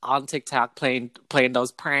on TikTok playing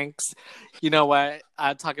those pranks. You know what?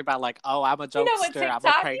 Talking about like, oh, I'm a jokester, I'm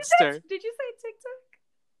a prankster. Did you say TikTok?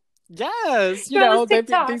 Yes. You know,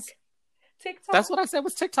 TikTok. TikTok. That's what I said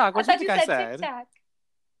was TikTok. What do you think I said? TikTok.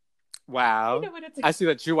 Wow. You know I see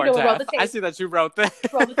that you are deaf. I see that you wrote this.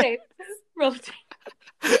 Roll the tape. Roll the tape.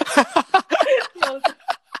 Roll the tape.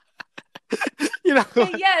 You know,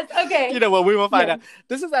 yes, okay. You know what? We will find out.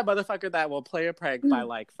 This is that motherfucker that will play a prank by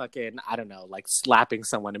like fucking, I don't know, like slapping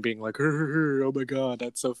someone and being like, oh my God,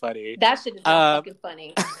 that's so funny. That shit is not fucking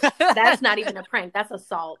funny. That's not even a prank. That's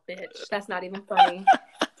assault, bitch. That's not even funny.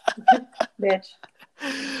 Bitch.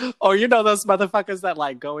 Or you know those motherfuckers that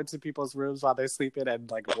like go into people's rooms while they're sleeping and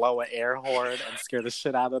like blow an air horn and scare the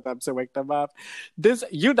shit out of them to wake them up.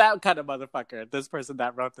 That kind of motherfucker. This person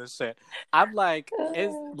that wrote this shit. I'm like, it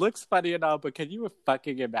looks funny and all, but can you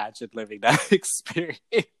fucking imagine living that experience?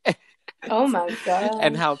 Oh my God.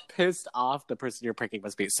 And how pissed off the person you're pranking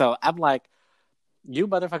must be. So I'm like, you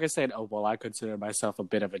motherfuckers saying, oh, well, I consider myself a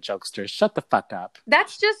bit of a jokester. Shut the fuck up.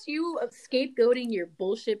 That's just you scapegoating your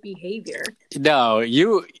bullshit behavior. No,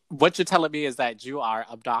 what you're telling me is that you are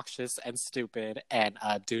obnoxious and stupid and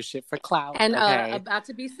do shit for clout. And about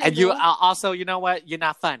to be single. And you also, you know what? You're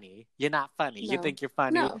not funny. You're not funny. No. You think you're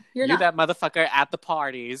funny. No, you're not. That motherfucker at the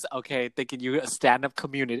parties, okay, thinking you're a stand-up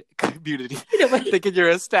community. You know what? Thinking you're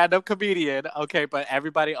a stand-up comedian, okay, but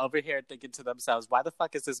everybody over here thinking to themselves, why the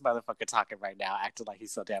fuck is this motherfucker talking right now? Acting like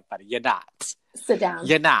he's so damn funny. You're not. Sit down.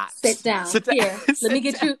 You're not. Sit down. Here, let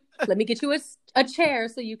me get you a chair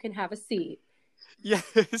so you can have a seat. Yes.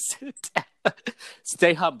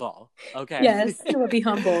 Stay humble. Okay. Yes, you will be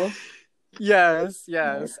humble. Yes.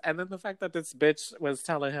 And then the fact that this bitch was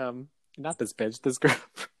telling him, not this bitch, this girl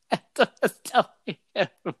was telling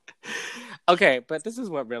him. Okay, but this is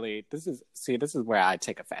where I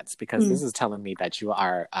take offense because this is telling me that you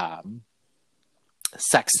are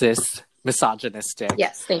sexist, misogynistic.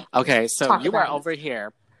 Yes. Okay, so you are over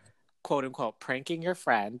here, quote unquote, pranking your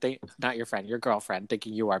friend, not your friend, your girlfriend,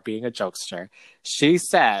 thinking you are being a jokester. She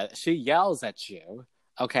yells at you,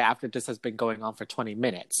 okay, after this has been going on for 20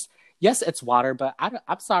 minutes. yes, it's water, but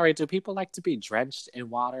I'm sorry. Do people like to be drenched in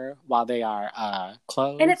water while they are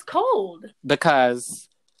clothed? And it's cold. Because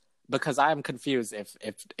I'm confused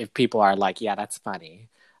if people are like, yeah, that's funny.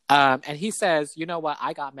 And he says, you know what?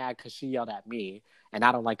 I got mad because she yelled at me, and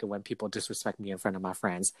I don't like it when people disrespect me in front of my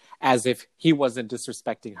friends, as if he wasn't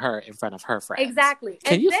disrespecting her in front of her friends. Exactly.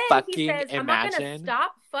 Can and you then fucking he says, I'm not imagine? going to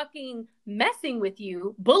stop fucking messing with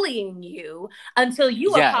you, bullying you, until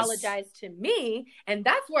you apologize to me. And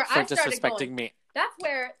that's where I started going. Me. That's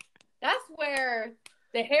where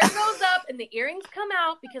the hair goes up and the earrings come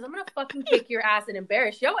out, because I'm going to fucking kick your ass and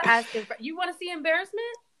embarrass your ass. You want to see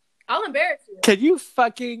embarrassment? I'll embarrass you. Can you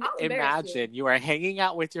fucking imagine? You are hanging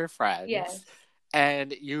out with your friends. Yes.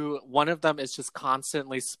 And one of them is just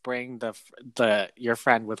constantly spraying your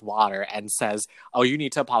friend with water and says, "Oh, you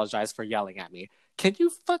need to apologize for yelling at me." Can you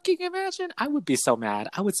fucking imagine? I would be so mad.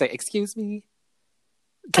 I would say, "Excuse me,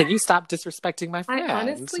 can you stop disrespecting my friend?" I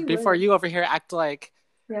honestly before would. You over here acting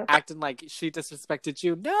like she disrespected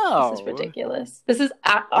you. No, this is ridiculous. This is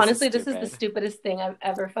honestly, this is the stupidest thing I've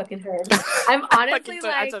ever fucking heard. I'm honestly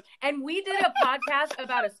and we did a podcast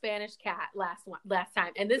about a Spanish cat last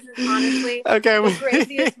time, and this is honestly the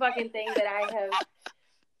craziest fucking thing that I have.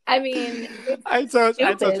 I mean, I told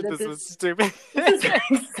you this was stupid.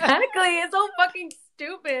 Exactly, it's so fucking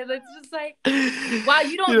stupid. It's just like, wow,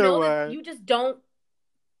 you don't know that, you just don't.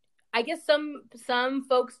 I guess some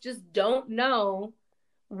folks just don't know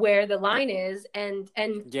where the line is, and I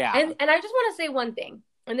just want to say one thing,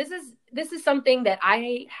 and this is something that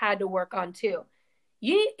I had to work on too.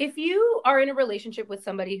 If you are in a relationship with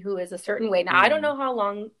somebody who is a certain way, now I don't know how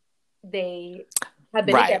long they have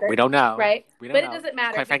been together. We don't know, right? We don't but know. It doesn't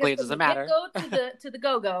matter. Quite frankly, it doesn't matter. Go to the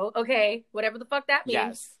go, okay, whatever the fuck that means.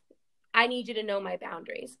 Yes. I need you to know my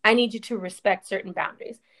boundaries. I need you to respect certain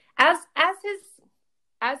boundaries. As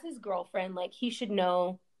his girlfriend, like, he should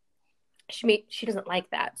know. She doesn't like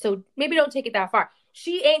that. So maybe don't take it that far.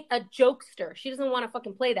 She ain't a jokester. She doesn't want to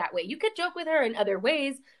fucking play that way. You could joke with her in other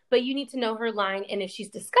ways, but you need to know her line. And if she's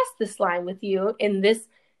discussed this line with you in this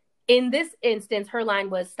instance, her line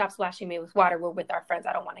was, "Stop splashing me with water. We're with our friends.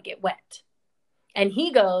 I don't want to get wet." And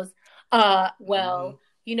he goes, well,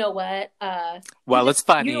 you know what? Well, it's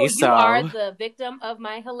funny. You are the victim of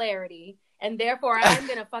my hilarity, and therefore I am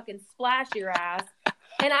going to fucking splash your ass.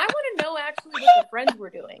 And I want to know actually what the friends were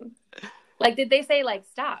doing. Like, did they say, like,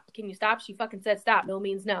 stop? Can you stop? She fucking said stop. No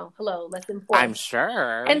means no. Hello, let's enforce. I'm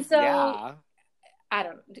sure. And so, I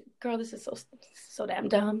don't know. Girl, this is so damn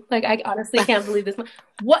dumb. Like, I honestly can't believe this.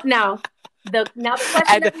 What now? The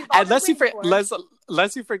question that we've all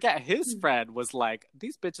Unless you forget, his friend was like,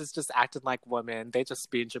 "These bitches just acting like women. They just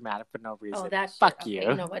being dramatic for no reason." Oh, that's fuck okay. you.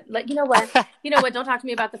 You know what? You know what? Don't talk to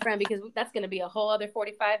me about the friend, because that's going to be a whole other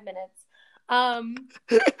 45 minutes. But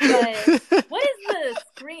what is the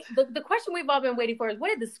screen? The question we've all been waiting for is, what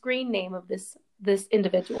is the screen name of this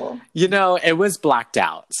individual? It was blacked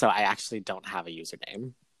out, so I actually don't have a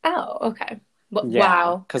username. Oh, okay.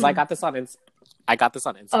 Wow. Because I got this on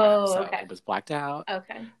Instagram. Oh, so okay. It was blacked out.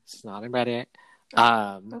 Okay. It's not in Reddit.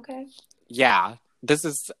 Okay. Yeah. This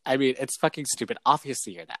is. I mean, it's fucking stupid.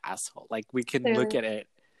 Obviously, you're the asshole. Like, we can look at it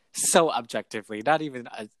so objectively, not even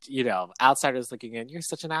outsiders looking in. You're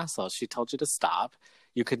such an asshole. She told you to stop.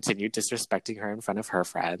 You continued disrespecting her in front of her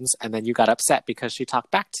friends, and then you got upset because she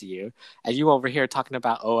talked back to you, and you over here talking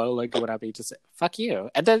about, like, what I mean, just fuck you,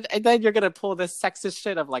 and then you're gonna pull this sexist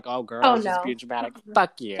shit of like, oh girl, she's being dramatic.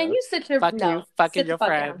 Fuck you. Can you sit your fucking your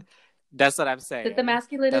friend down. That's what I'm saying. Set the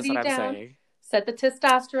masculinity down. Set the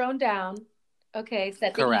testosterone down. Okay,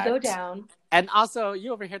 set the ego down. And also,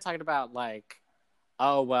 you over here talking about like,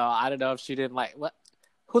 oh, well, I don't know if she didn't like what.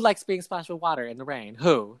 Who likes being splashed with water in the rain?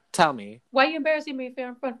 Who? Tell me. Why are you embarrassing me in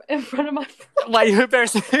front of my friends? Why are you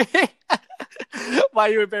embarrassing me? Why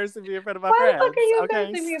are you embarrassing me in front of my friends? Why the fuck are you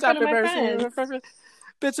embarrassing me in front of my friends?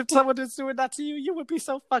 Bitch, if someone is doing that to you, you would be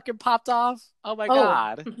so fucking popped off. Oh my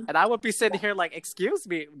God. And I would be sitting here like, excuse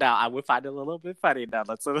me. Now, I would find it a little bit funny. Now,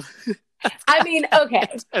 I mean, okay.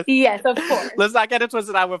 Yes, of course. Let's not get it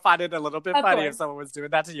twisted. I would find it a little bit funny if someone was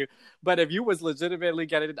doing that to you. But if you was legitimately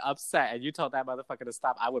getting upset and you told that motherfucker to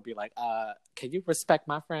stop, I would be like, can you respect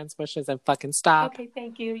my friend's wishes and fucking stop? Okay,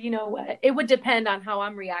 thank you. You know what? It would depend on how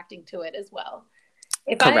I'm reacting to it as well.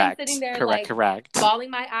 If I'm sitting there bawling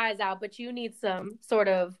my eyes out, but you need some sort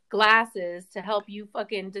of glasses to help you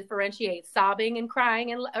fucking differentiate sobbing and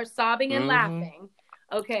crying or sobbing and laughing.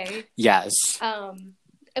 Okay. Yes.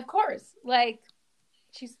 Of course. Like,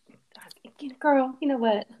 she's girl. You know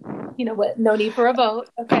what? No need for a vote.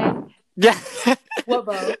 Okay. Yeah. What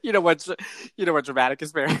both? You know what dramatic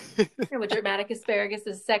asparagus? You know what dramatic asparagus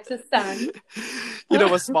is? Sexist son. You know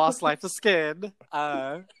what small slice of skin?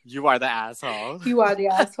 You are the asshole. You are the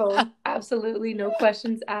asshole. Absolutely no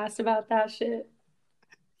questions asked about that shit.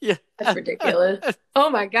 Yeah. That's ridiculous. Oh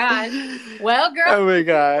my God. Well, girl. Oh my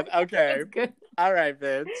God. Okay. That's good. All right,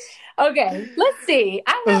 bitch. Okay, let's see.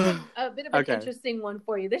 I have a bit of an interesting one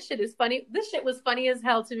for you. This shit is funny. This shit was funny as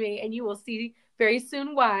hell to me, and you will see very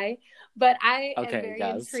soon why. But I am very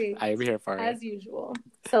intrigued. I am here for it. As usual.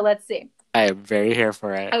 So let's see. I am very here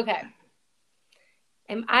for it. Okay.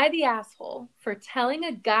 Am I the asshole for telling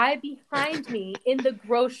a guy behind me in the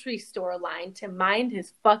grocery store line to mind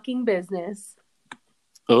his fucking business?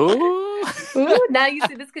 Ooh. Ooh, now you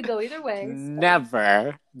see this could go either way. So.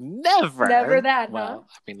 Never that, well,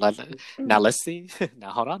 I mean, now let's see.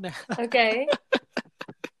 Now hold on there. Okay.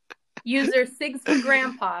 User Sigs for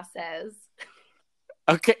Grandpa says.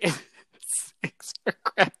 Okay. Sigs for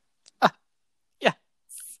Grandpa. Yes.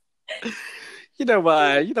 You know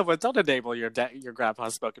what? Don't enable your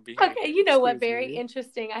grandpa's spoken behavior. Okay, you know what? Very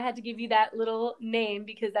interesting. I had to give you that little name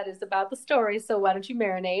because that is about the story. So why don't you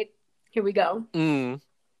marinate? Here we go.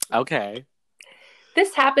 Okay.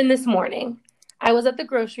 This happened this morning. I was at the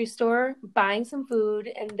grocery store buying some food,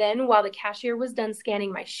 and then while the cashier was done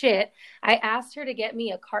scanning my shit, I asked her to get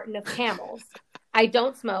me a carton of Camels. I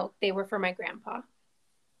don't smoke. They were for my grandpa.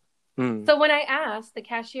 So when I asked, the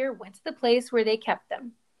cashier went to the place where they kept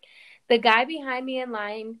them. The guy behind me in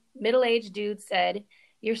line, middle-aged dude, said,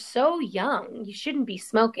 "You're so young. You shouldn't be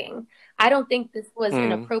smoking. I don't think this was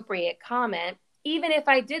an appropriate comment, even if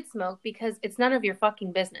I did smoke, because it's none of your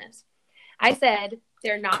fucking business." I said,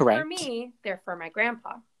 "They're not for me. They're for my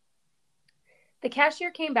grandpa." The cashier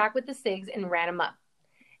came back with the cigs and ran them up.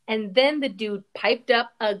 And then the dude piped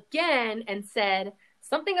up again and said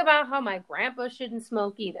something about how my grandpa shouldn't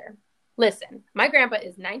smoke either. Listen, my grandpa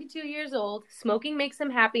is 92 years old. Smoking makes him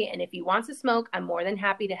happy. And if he wants to smoke, I'm more than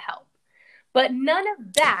happy to help. But none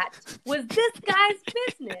of that was this guy's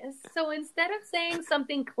business. So instead of saying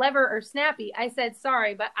something clever or snappy, I said,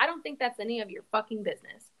 "Sorry, but I don't think that's any of your fucking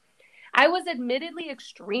business." I was admittedly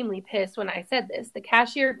extremely pissed when I said this. The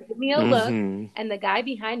cashier gave me a look, and the guy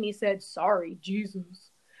behind me said, "Sorry,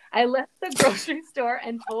 Jesus." I left the grocery store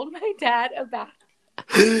and told my dad about it.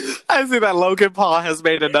 I see that Logan Paul has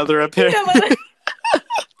made another appearance.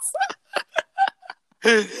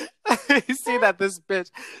 You see that this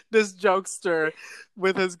jokester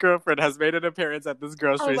with his girlfriend has made an appearance at this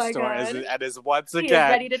grocery store and is once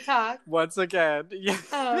again ready to talk. Once again.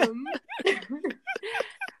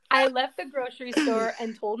 I left the grocery store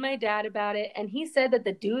and told my dad about it, and he said that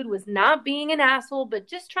the dude was not being an asshole, but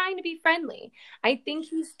just trying to be friendly. I think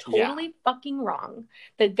he's totally fucking wrong.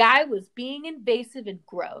 The guy was being invasive and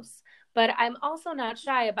gross, but I'm also not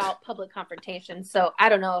shy about public confrontation, so I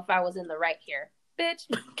don't know if I was in the right here.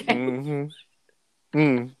 Bitch. Okay.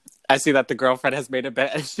 I see that the girlfriend has made it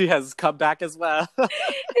back. She has come back as well.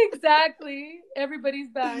 Exactly. Everybody's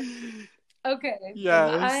back. Okay.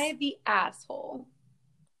 Yes. Am I the asshole?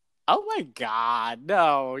 Oh my God.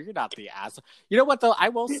 No, you're not the asshole. You know what, though? I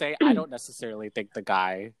will say I don't necessarily think the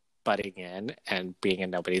guy butting in and being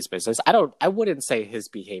in nobody's business. I wouldn't say his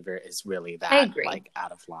behavior is really that like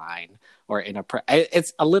out of line or inappropriate.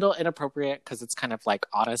 It's a little inappropriate because it's kind of like,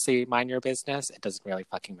 honestly, mind your business. It doesn't really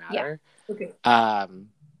fucking matter. Yeah. Okay.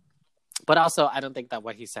 But also, I don't think that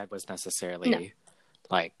what he said was necessarily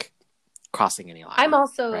like crossing any line. I'm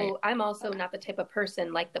also not the type of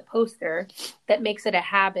person like the poster that makes it a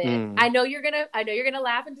habit. I know you're gonna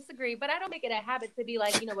laugh and disagree, but I don't make it a habit to be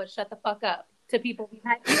like, you know what, shut the fuck up to people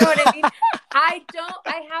behind. You know what I mean? I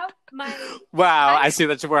have my. Wow, I see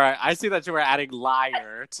that you were adding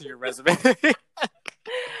liar to your resume.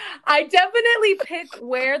 I definitely pick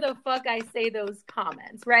where the fuck I say those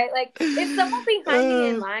comments, right? Like if someone behind me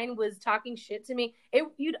in line was talking shit to me, it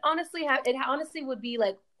honestly would be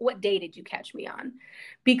like, what day did you catch me on?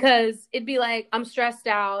 Because it'd be like, I'm stressed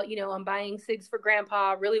out, I'm buying cigs for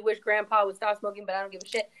grandpa, really wish grandpa would stop smoking, but I don't give a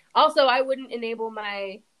shit. Also, I wouldn't enable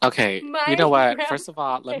my you know what? First of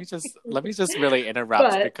all, let me just really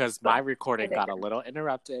interrupt because my recording got a little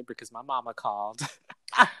interrupted because my mama called.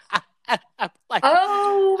 I'm like,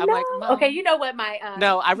 Mom. Okay, you know what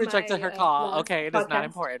no, I rejected her call. Okay, it is not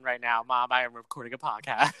important right now, Mom. I am recording a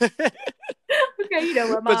podcast. Okay, you know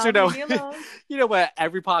what, Mom. But you know what?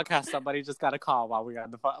 Every podcast, somebody just got a call while we were on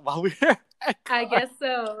the phone. I guess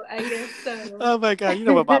so. Oh my God! You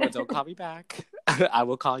know what, Mama? Don't call me back. I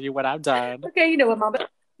will call you when I'm done. Okay, you know what,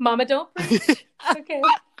 Mama, don't preach. Okay.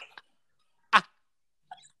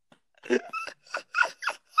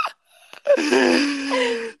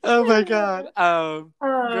 Oh my god.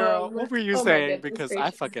 Girl, what were you saying? Because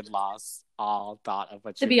I fucking lost all thought of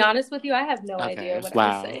what you... To be honest with you, I have no idea what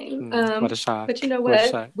I was saying. What a shock. But you know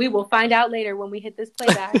what? We will find out later when we hit this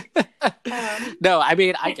playback. No, I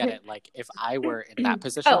mean, I get it. Like, if I were in that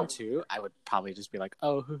position too, I would probably just be like,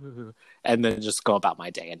 oh, and then just go about my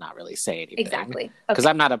day and not really say anything. Exactly. Because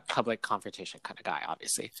I'm not a public confrontation kind of guy,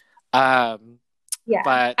 obviously. Yeah,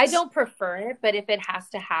 but I don't prefer it, but if it has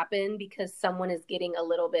to happen because someone is getting a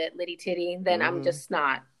little bit litty-titty, then I'm just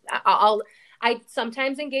not. I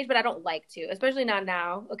sometimes engage, but I don't like to, especially not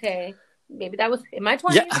now. Okay, maybe that was in my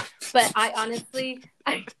 20s, but I honestly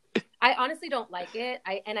don't like it.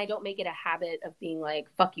 I don't make it a habit of being like,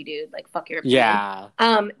 fuck you, dude, like fuck your opinion. Yeah.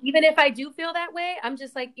 Even if I do feel that way, I'm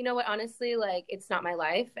just like, you know what, honestly, like it's not my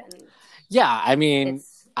life. And yeah, I mean,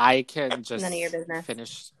 I can just none of your business.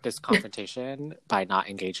 Finish this confrontation by not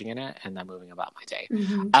engaging in it and then moving about my day.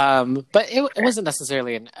 Mm-hmm. But it wasn't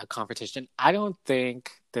necessarily a confrontation. I don't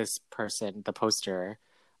think this person, the poster,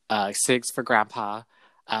 Sigs for Grandpa,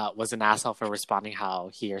 was an asshole for responding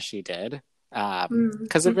how he or she did.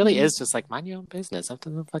 Because it really is just like, mind your own business. That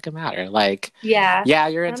doesn't fucking matter. Like, yeah,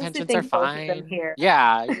 your intentions are fine.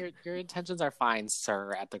 Yeah, your intentions are fine,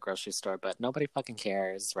 sir, at the grocery store, but nobody fucking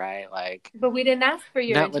cares, right? Like, but we didn't ask for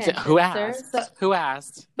your intentions. Who asked? Sir, so, who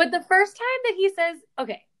asked? But the first time that he says,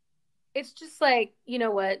 okay, it's just like, you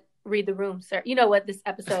know what? Read the room, sir. You know what? This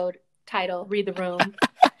episode title, read the room.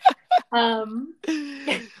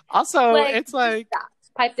 Also, like, it's like. Stop.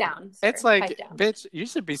 Pipe down. Sir. It's like, bitch, you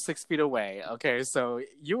should be 6 feet away. Okay, so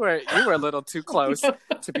you were a little too close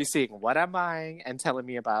to be seeing what I'm buying and telling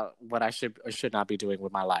me about what I should or should not be doing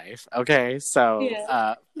with my life. Okay, so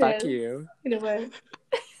fuck you. You know what?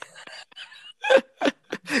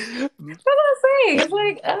 That's what I'm saying. It's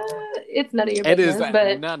like, it's none of your business. It is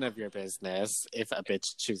but... none of your business if a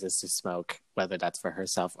bitch chooses to smoke, whether that's for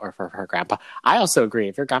herself or for her grandpa. I also agree.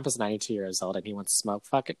 If your grandpa's 92 years old and he wants to smoke,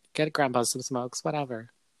 fuck it. Get grandpa some smokes,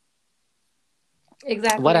 whatever.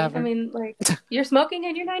 Exactly. Whatever. I mean, like, you're smoking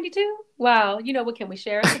and you're 92? Wow. You know what? Can we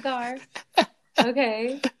share a cigar?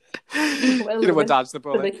 Okay. Well, you know what? Dodge the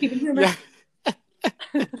bullet.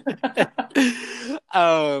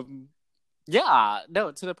 Yeah. Yeah,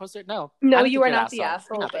 no, to the poster, no. No, you are not the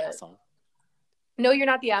asshole. You're not the asshole. No, you're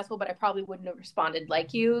not the asshole, but I probably wouldn't have responded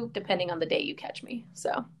like you, depending on the day you catch me.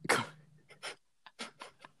 So.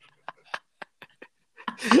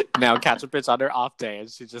 Now catch a bitch on her off day,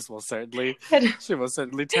 and she will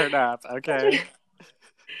certainly turn up. Okay.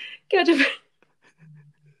 Catch a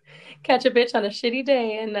bitch on a shitty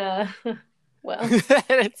day, and well,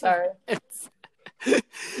 sorry.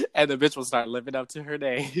 And the bitch will start living up to her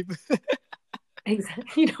name.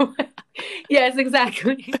 Exactly. You know what? Yes,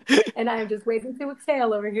 exactly. And I am just waiting to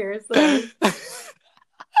exhale over here. So,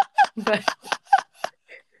 but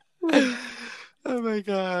oh my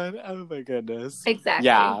god! Oh my goodness! Exactly.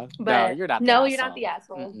 Yeah. But no, you're not. You're not the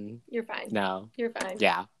asshole. Mm-mm. You're fine. No, you're fine.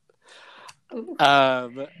 Yeah.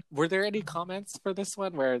 Were there any comments for this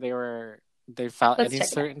one where they felt any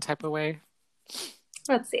certain type of way?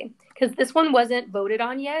 Let's see, because this one wasn't voted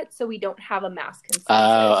on yet, so we don't have a mass consensus.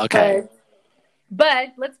 Oh, okay.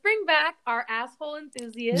 But let's bring back our asshole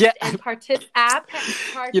enthusiast and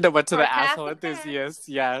you know what? To the asshole enthusiast,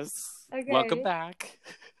 yes. Okay. Welcome back.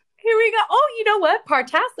 Here we go. Oh, you know what?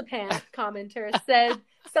 Participant commenter said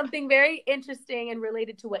something very interesting and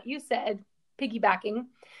related to what you said. Piggybacking.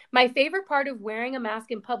 My favorite part of wearing a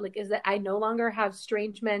mask in public is that I no longer have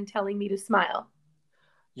strange men telling me to smile.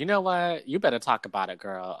 You know what? You better talk about it,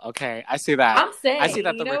 girl. Okay, I see that. I'm saying. I see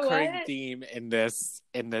that the recurring theme in this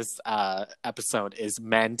episode is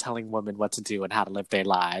men telling women what to do and how to live their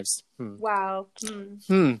lives. Wow.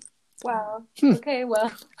 Wow. Okay. Well.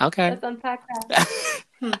 Okay. Let's unpack that.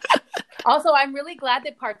 Also, I'm really glad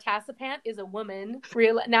that Participant is a woman.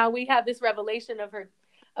 Now we have this revelation of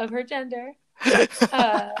her gender.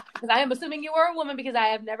 Because I am assuming you are a woman because I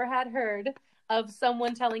have never heard of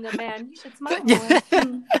someone telling a man, you should smile more.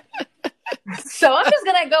 So I'm just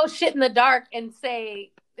going to go shit in the dark and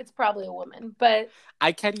say it's probably a woman. But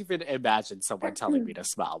I can't even imagine someone telling me to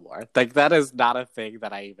smile more. Like, that is not a thing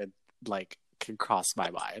that I even, like, can cross my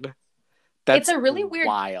mind. That's it's a really weird,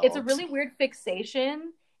 wild. It's a really weird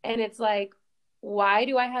fixation. And it's like, why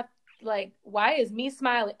is me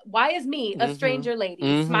smiling? Why is me, a stranger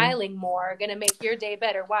lady, smiling more going to make your day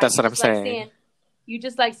better? Why? That's what I'm saying. You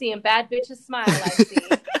just like seeing bad bitches smile, I see.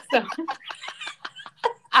 So.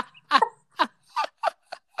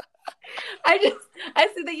 I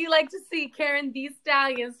see that you like to see Karen Thee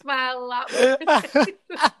Stallion smile a lot more.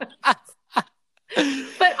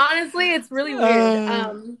 But Honestly, it's really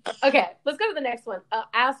weird. Okay, let's go to the next one.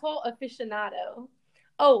 Asshole aficionado.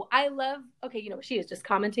 Oh, I love. Okay, you know she is just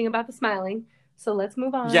commenting about the smiling. So let's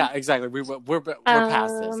move on. Yeah, exactly. We're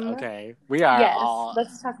past this. Okay, we are all.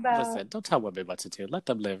 Let's talk about. Listen, don't tell women what to do. Let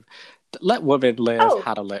them live. Let women live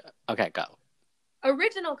how to live. Okay, go.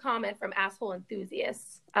 Original comment from asshole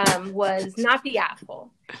enthusiasts was not the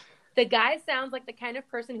asshole. The guy sounds like the kind of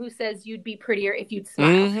person who says you'd be prettier if you'd smile.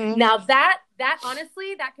 Mm-hmm. Now that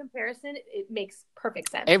honestly, that comparison, it makes perfect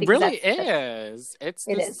sense. It really is. It's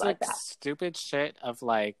this like stupid shit of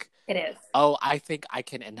like, it is. Oh, I think I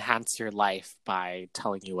can enhance your life by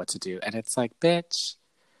telling you what to do. And it's like, bitch,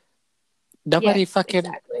 nobody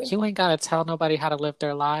you ain't gotta tell nobody how to live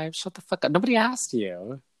their lives. Shut the fuck up. Nobody asked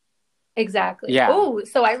you. Exactly. Yeah. Oh,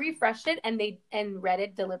 so I refreshed it and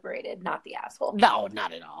Reddit deliberated, not the asshole. No,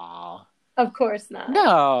 not at all. Of course not.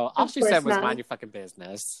 No, all she said was mind your fucking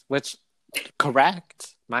business, which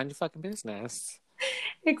correct. Mind your fucking business.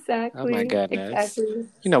 Exactly. Oh my goodness. Exactly.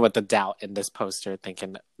 You know what the doubt in this poster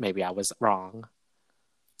thinking maybe I was wrong.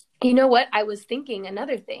 You know what? I was thinking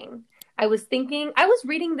another thing. I was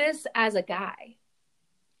reading this as a guy.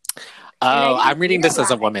 Oh, I'm reading this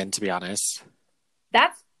as a woman, to be honest.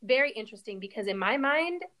 That's very interesting because in my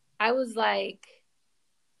mind, I was like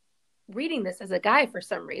reading this as a guy for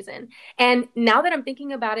some reason. And now that I'm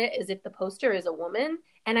thinking about it as if the poster is a woman,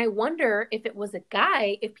 and I wonder if it was a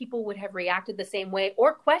guy, if people would have reacted the same way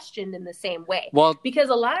or questioned in the same way. Well, because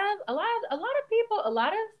a lot of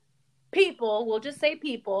people, we'll just say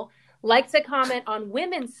people, like to comment on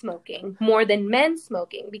women smoking more than men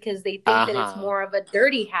smoking because they think that it's more of a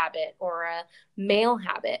dirty habit or a male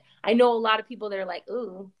habit. I know a lot of people that are like,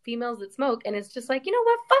 ooh, females that smoke. And it's just like, you know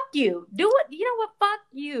what? Fuck you. Do it. You know what? Fuck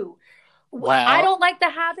you. Well, I don't like the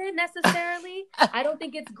habit necessarily. I don't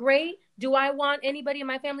think it's great. Do I want anybody in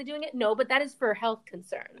my family doing it? No, but that is for health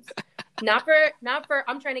concerns. Not for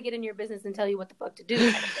I'm trying to get in your business and tell you what the fuck to do.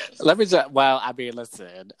 Kind of Let me just,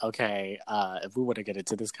 listen, okay, if we want to get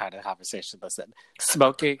into this kind of conversation, listen,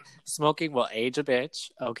 smoking will age a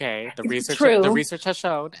bitch, okay? The research has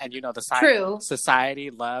shown, and you know,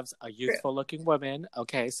 society loves a youthful looking woman,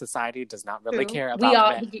 okay? Society does not really care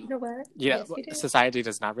about men. You know what? Yeah, yes, society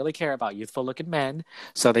does not really care about youthful looking men.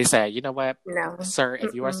 So they say, you know what, sir,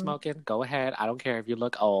 if you are smoking, go ahead. I don't care if you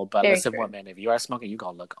look old, but listen, woman, if you are smoking, you're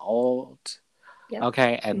going to look old. Yep.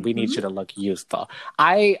 Okay, and we need you to look youthful.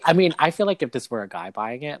 I mean, I feel like if this were a guy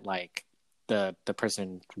buying it, like the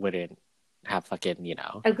person wouldn't have fucking, you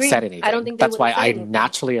know, said anything. I don't think that's why I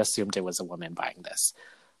naturally assumed it was a woman buying this.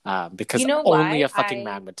 Because only a fucking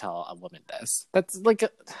man would tell a woman this. That's like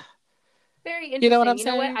very interesting. You know what I'm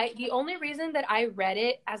saying? Know what? The only reason that I read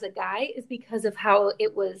it as a guy is because of how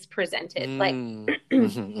it was presented. Like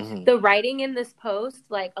the writing in this post,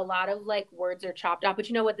 like a lot of like words are chopped off. But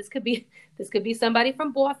you know what? This could be somebody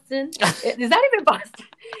from Boston. Is that even Boston?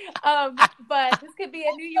 But this could be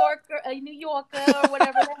a New Yorker or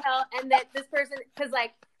whatever the hell. And that this person, because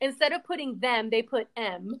like instead of putting them, they put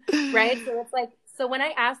M, right? So it's like, so when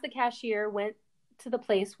I asked the cashier, went to the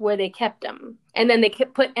place where they kept them, and then they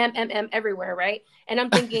put MMM everywhere, right? And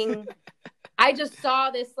I'm thinking, I just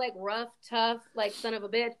saw this like rough, tough, like son of a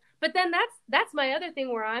bitch. But then that's my other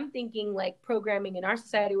thing where I'm thinking like programming in our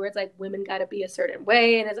society where it's like women got to be a certain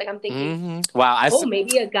way, and it's like I'm thinking, wow,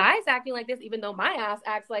 maybe a guy's acting like this, even though my ass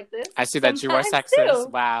acts like this. I see that you are sexist. Too.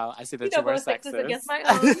 Wow, I see that you are sexist against my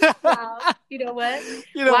own. Wow, you know what?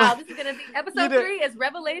 Wow, this is gonna be episode 3 is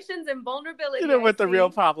revelations and vulnerability. You know what the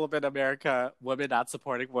real problem in America? Women not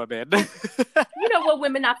supporting women. You know what?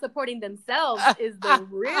 Women not supporting themselves is the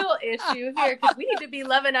real issue here because we need to be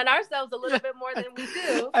loving on ourselves a little bit more than we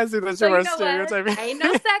do. I see that you are stereotyping. I ain't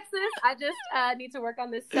no sexist. I just need to work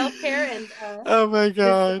on this self-care and oh my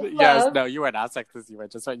god. Yes, no, you are not sexist. You are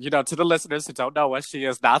just, you know, to the listeners who don't know us, she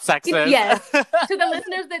is not sexist. Yes. To the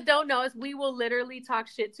listeners that don't know us, we will literally talk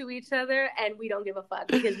shit to each other and we don't give a fuck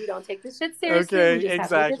because we don't take this shit seriously. Okay,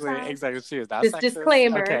 exactly. She is not this sexist.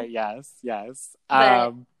 Disclaimer. Okay, yes.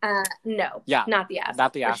 But, no. Yeah. Not the asshole.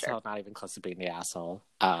 Not the asshole, not even close to being the asshole.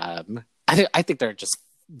 I think there are just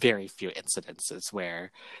very few incidences where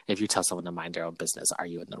if you tell someone to mind their own business, are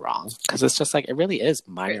you in the wrong? Because it's just like, it really is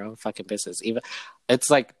mind your own fucking business. Even it's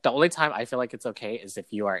like the only time I feel like it's okay is if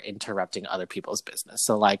you are interrupting other people's business.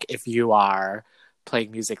 So like if you are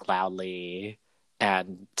playing music loudly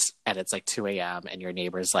and it's like 2 a.m. and your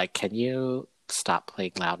neighbor's like, can you stop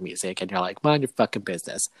playing loud music? And you're like, mind your fucking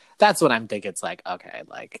business. That's when I'm thinking it's like, okay,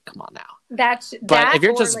 like come on now. But if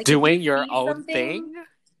you're just like, doing your own thing.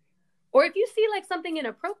 Or if you see like something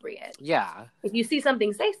inappropriate. Yeah. If you see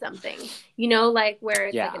something, say something. You know, like where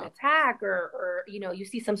it's like an attack or you know, you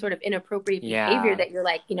see some sort of inappropriate behavior that you're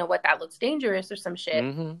like, you know what, that looks dangerous or some shit.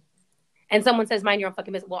 Mm-hmm. And someone says, mind your own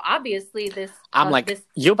fucking business. Well, obviously this... I'm like,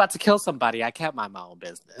 you about to kill somebody. I can't mind my own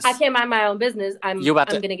business. I can't mind my own business. I'm going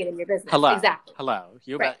to get in your business. Hello. Exactly. Hello.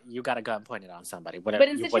 You got a gun pointed on somebody. What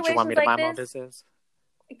you want me to mind my own business?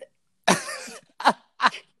 You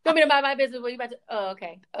want me to mind my business? What you about to... Oh,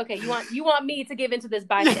 okay. Okay, you want me to give into this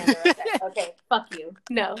bystander? Okay, fuck you.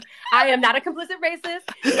 No. I am not a complicit racist.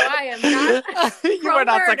 No, I am not you were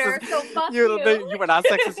not murder, sexist. So fuck you. You were not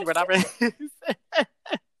sexist. You were not racist.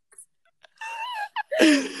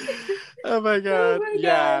 Oh my god.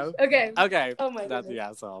 Yeah. Okay. Oh my god. That's the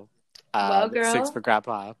asshole. Well, girl. 6 for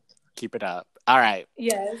grandpa. Keep it up. All right.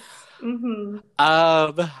 Yes. Mm-hmm.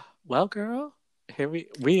 Well, girl. Here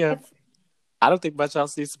we have. I don't think much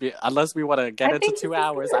else needs to be, unless we want to get into 2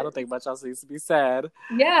 hours. Good. I don't think much else needs to be said.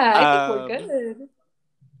 Yeah, I think we're good.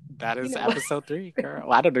 That is episode 3, girl.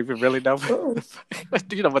 Well, I don't even really know.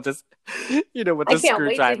 You know what this screwdriver. I can't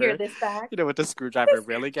wait to hear this back. You know what the screwdriver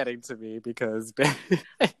really getting to me because.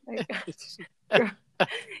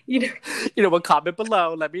 You know what? Comment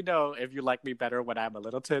below. Let me know if you like me better when I'm a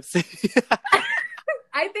little tipsy.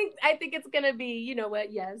 I think it's gonna be. You know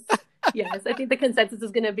what? Yes. Yes, I think the consensus is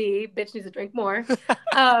going to be, bitch needs to drink more.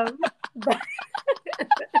 Oh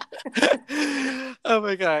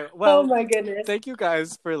my god! Well, oh my goodness! Thank you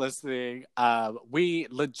guys for listening. We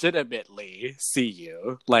legitimately see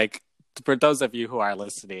you. Like for those of you who are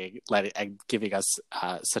listening, and giving us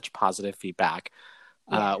such positive feedback.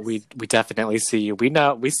 Yes. We definitely see you.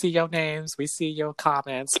 We see your names. We see your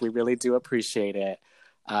comments. We really do appreciate it.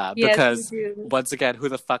 Because once again, who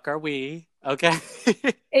the fuck are we? Okay.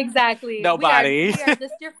 Exactly. Nobody. We are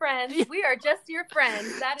just your friends. We are just your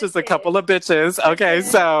friends. That just a couple of bitches. Okay.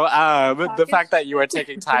 So the fact that you are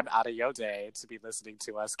taking time out of your day to be listening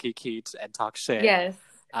to us kiki and talk shit. Yes.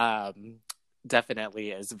 Definitely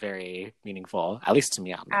is very meaningful. At least to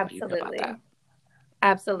me. I don't know what you feel about that.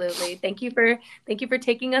 Absolutely. Thank you for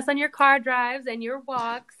taking us on your car drives and your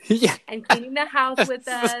walks and cleaning the house with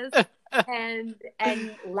us. And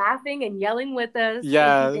laughing and yelling with us.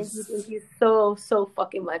 Yes. Thank you so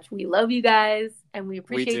fucking much. We love you guys and we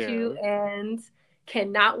appreciate you and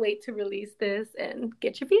cannot wait to release this and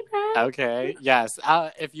get your feedback. Okay. Yes.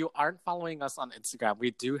 If you aren't following us on Instagram,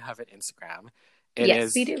 we do have an Instagram.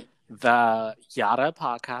 Yes, we do. The Yata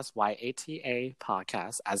Podcast, YATA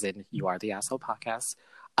Podcast, as in You Are the Asshole Podcast.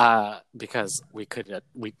 Because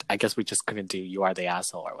I guess we just couldn't do You Are the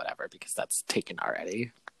Asshole or whatever because that's taken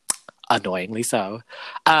already. Annoyingly so.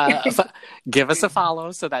 Give us a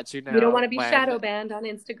follow so that you know. We don't want to be shadow banned on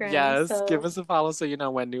Instagram. Yes, so. Give us a follow so you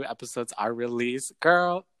know when new episodes are released.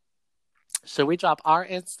 Girl, should we drop our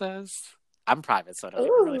Instas? I'm private, so it doesn't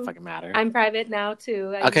really fucking matter. I'm private now,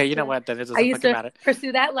 too. Okay, you know what? Then it doesn't fucking matter.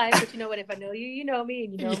 Pursue that life, but you know what? If I know you, you know me,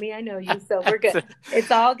 and you know me, I know you. So we're good. It's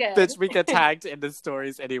all good. Bitch, we get tagged in the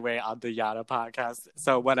stories anyway on the Yata Podcast,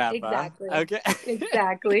 so whatever. Exactly. Okay.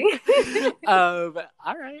 Exactly. All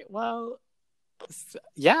right. Well,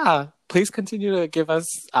 yeah. Please continue to give us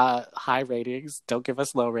high ratings. Don't give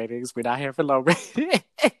us low ratings. We're not here for low ratings.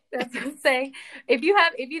 That's what I'm saying. If you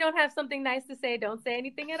don't have something nice to say, don't say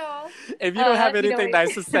anything at all. If you don't have anything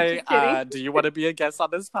nice to say, do you want to be a guest on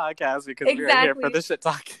this podcast? Because we're here for the shit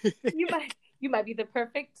talk. You might be the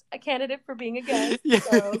perfect candidate for being a guest. Yeah.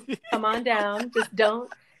 So come on down. Just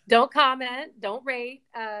don't comment. Don't rate.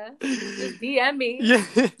 Just DM me. Yeah.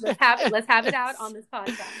 Let's have it out on this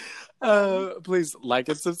podcast. Please like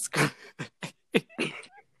and subscribe.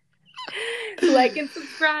 Like and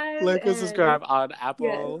subscribe. Like and subscribe on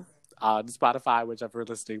Apple, on Spotify, whichever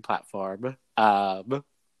listening platform. And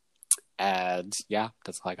yeah,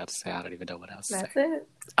 that's all I got to say. I don't even know what else to say. That's it.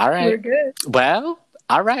 All right. We're good. Well,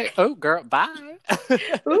 all right. Oh, girl, bye.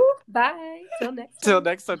 Ooh, bye. Till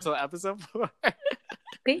next time. Till episode 4.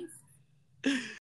 Peace.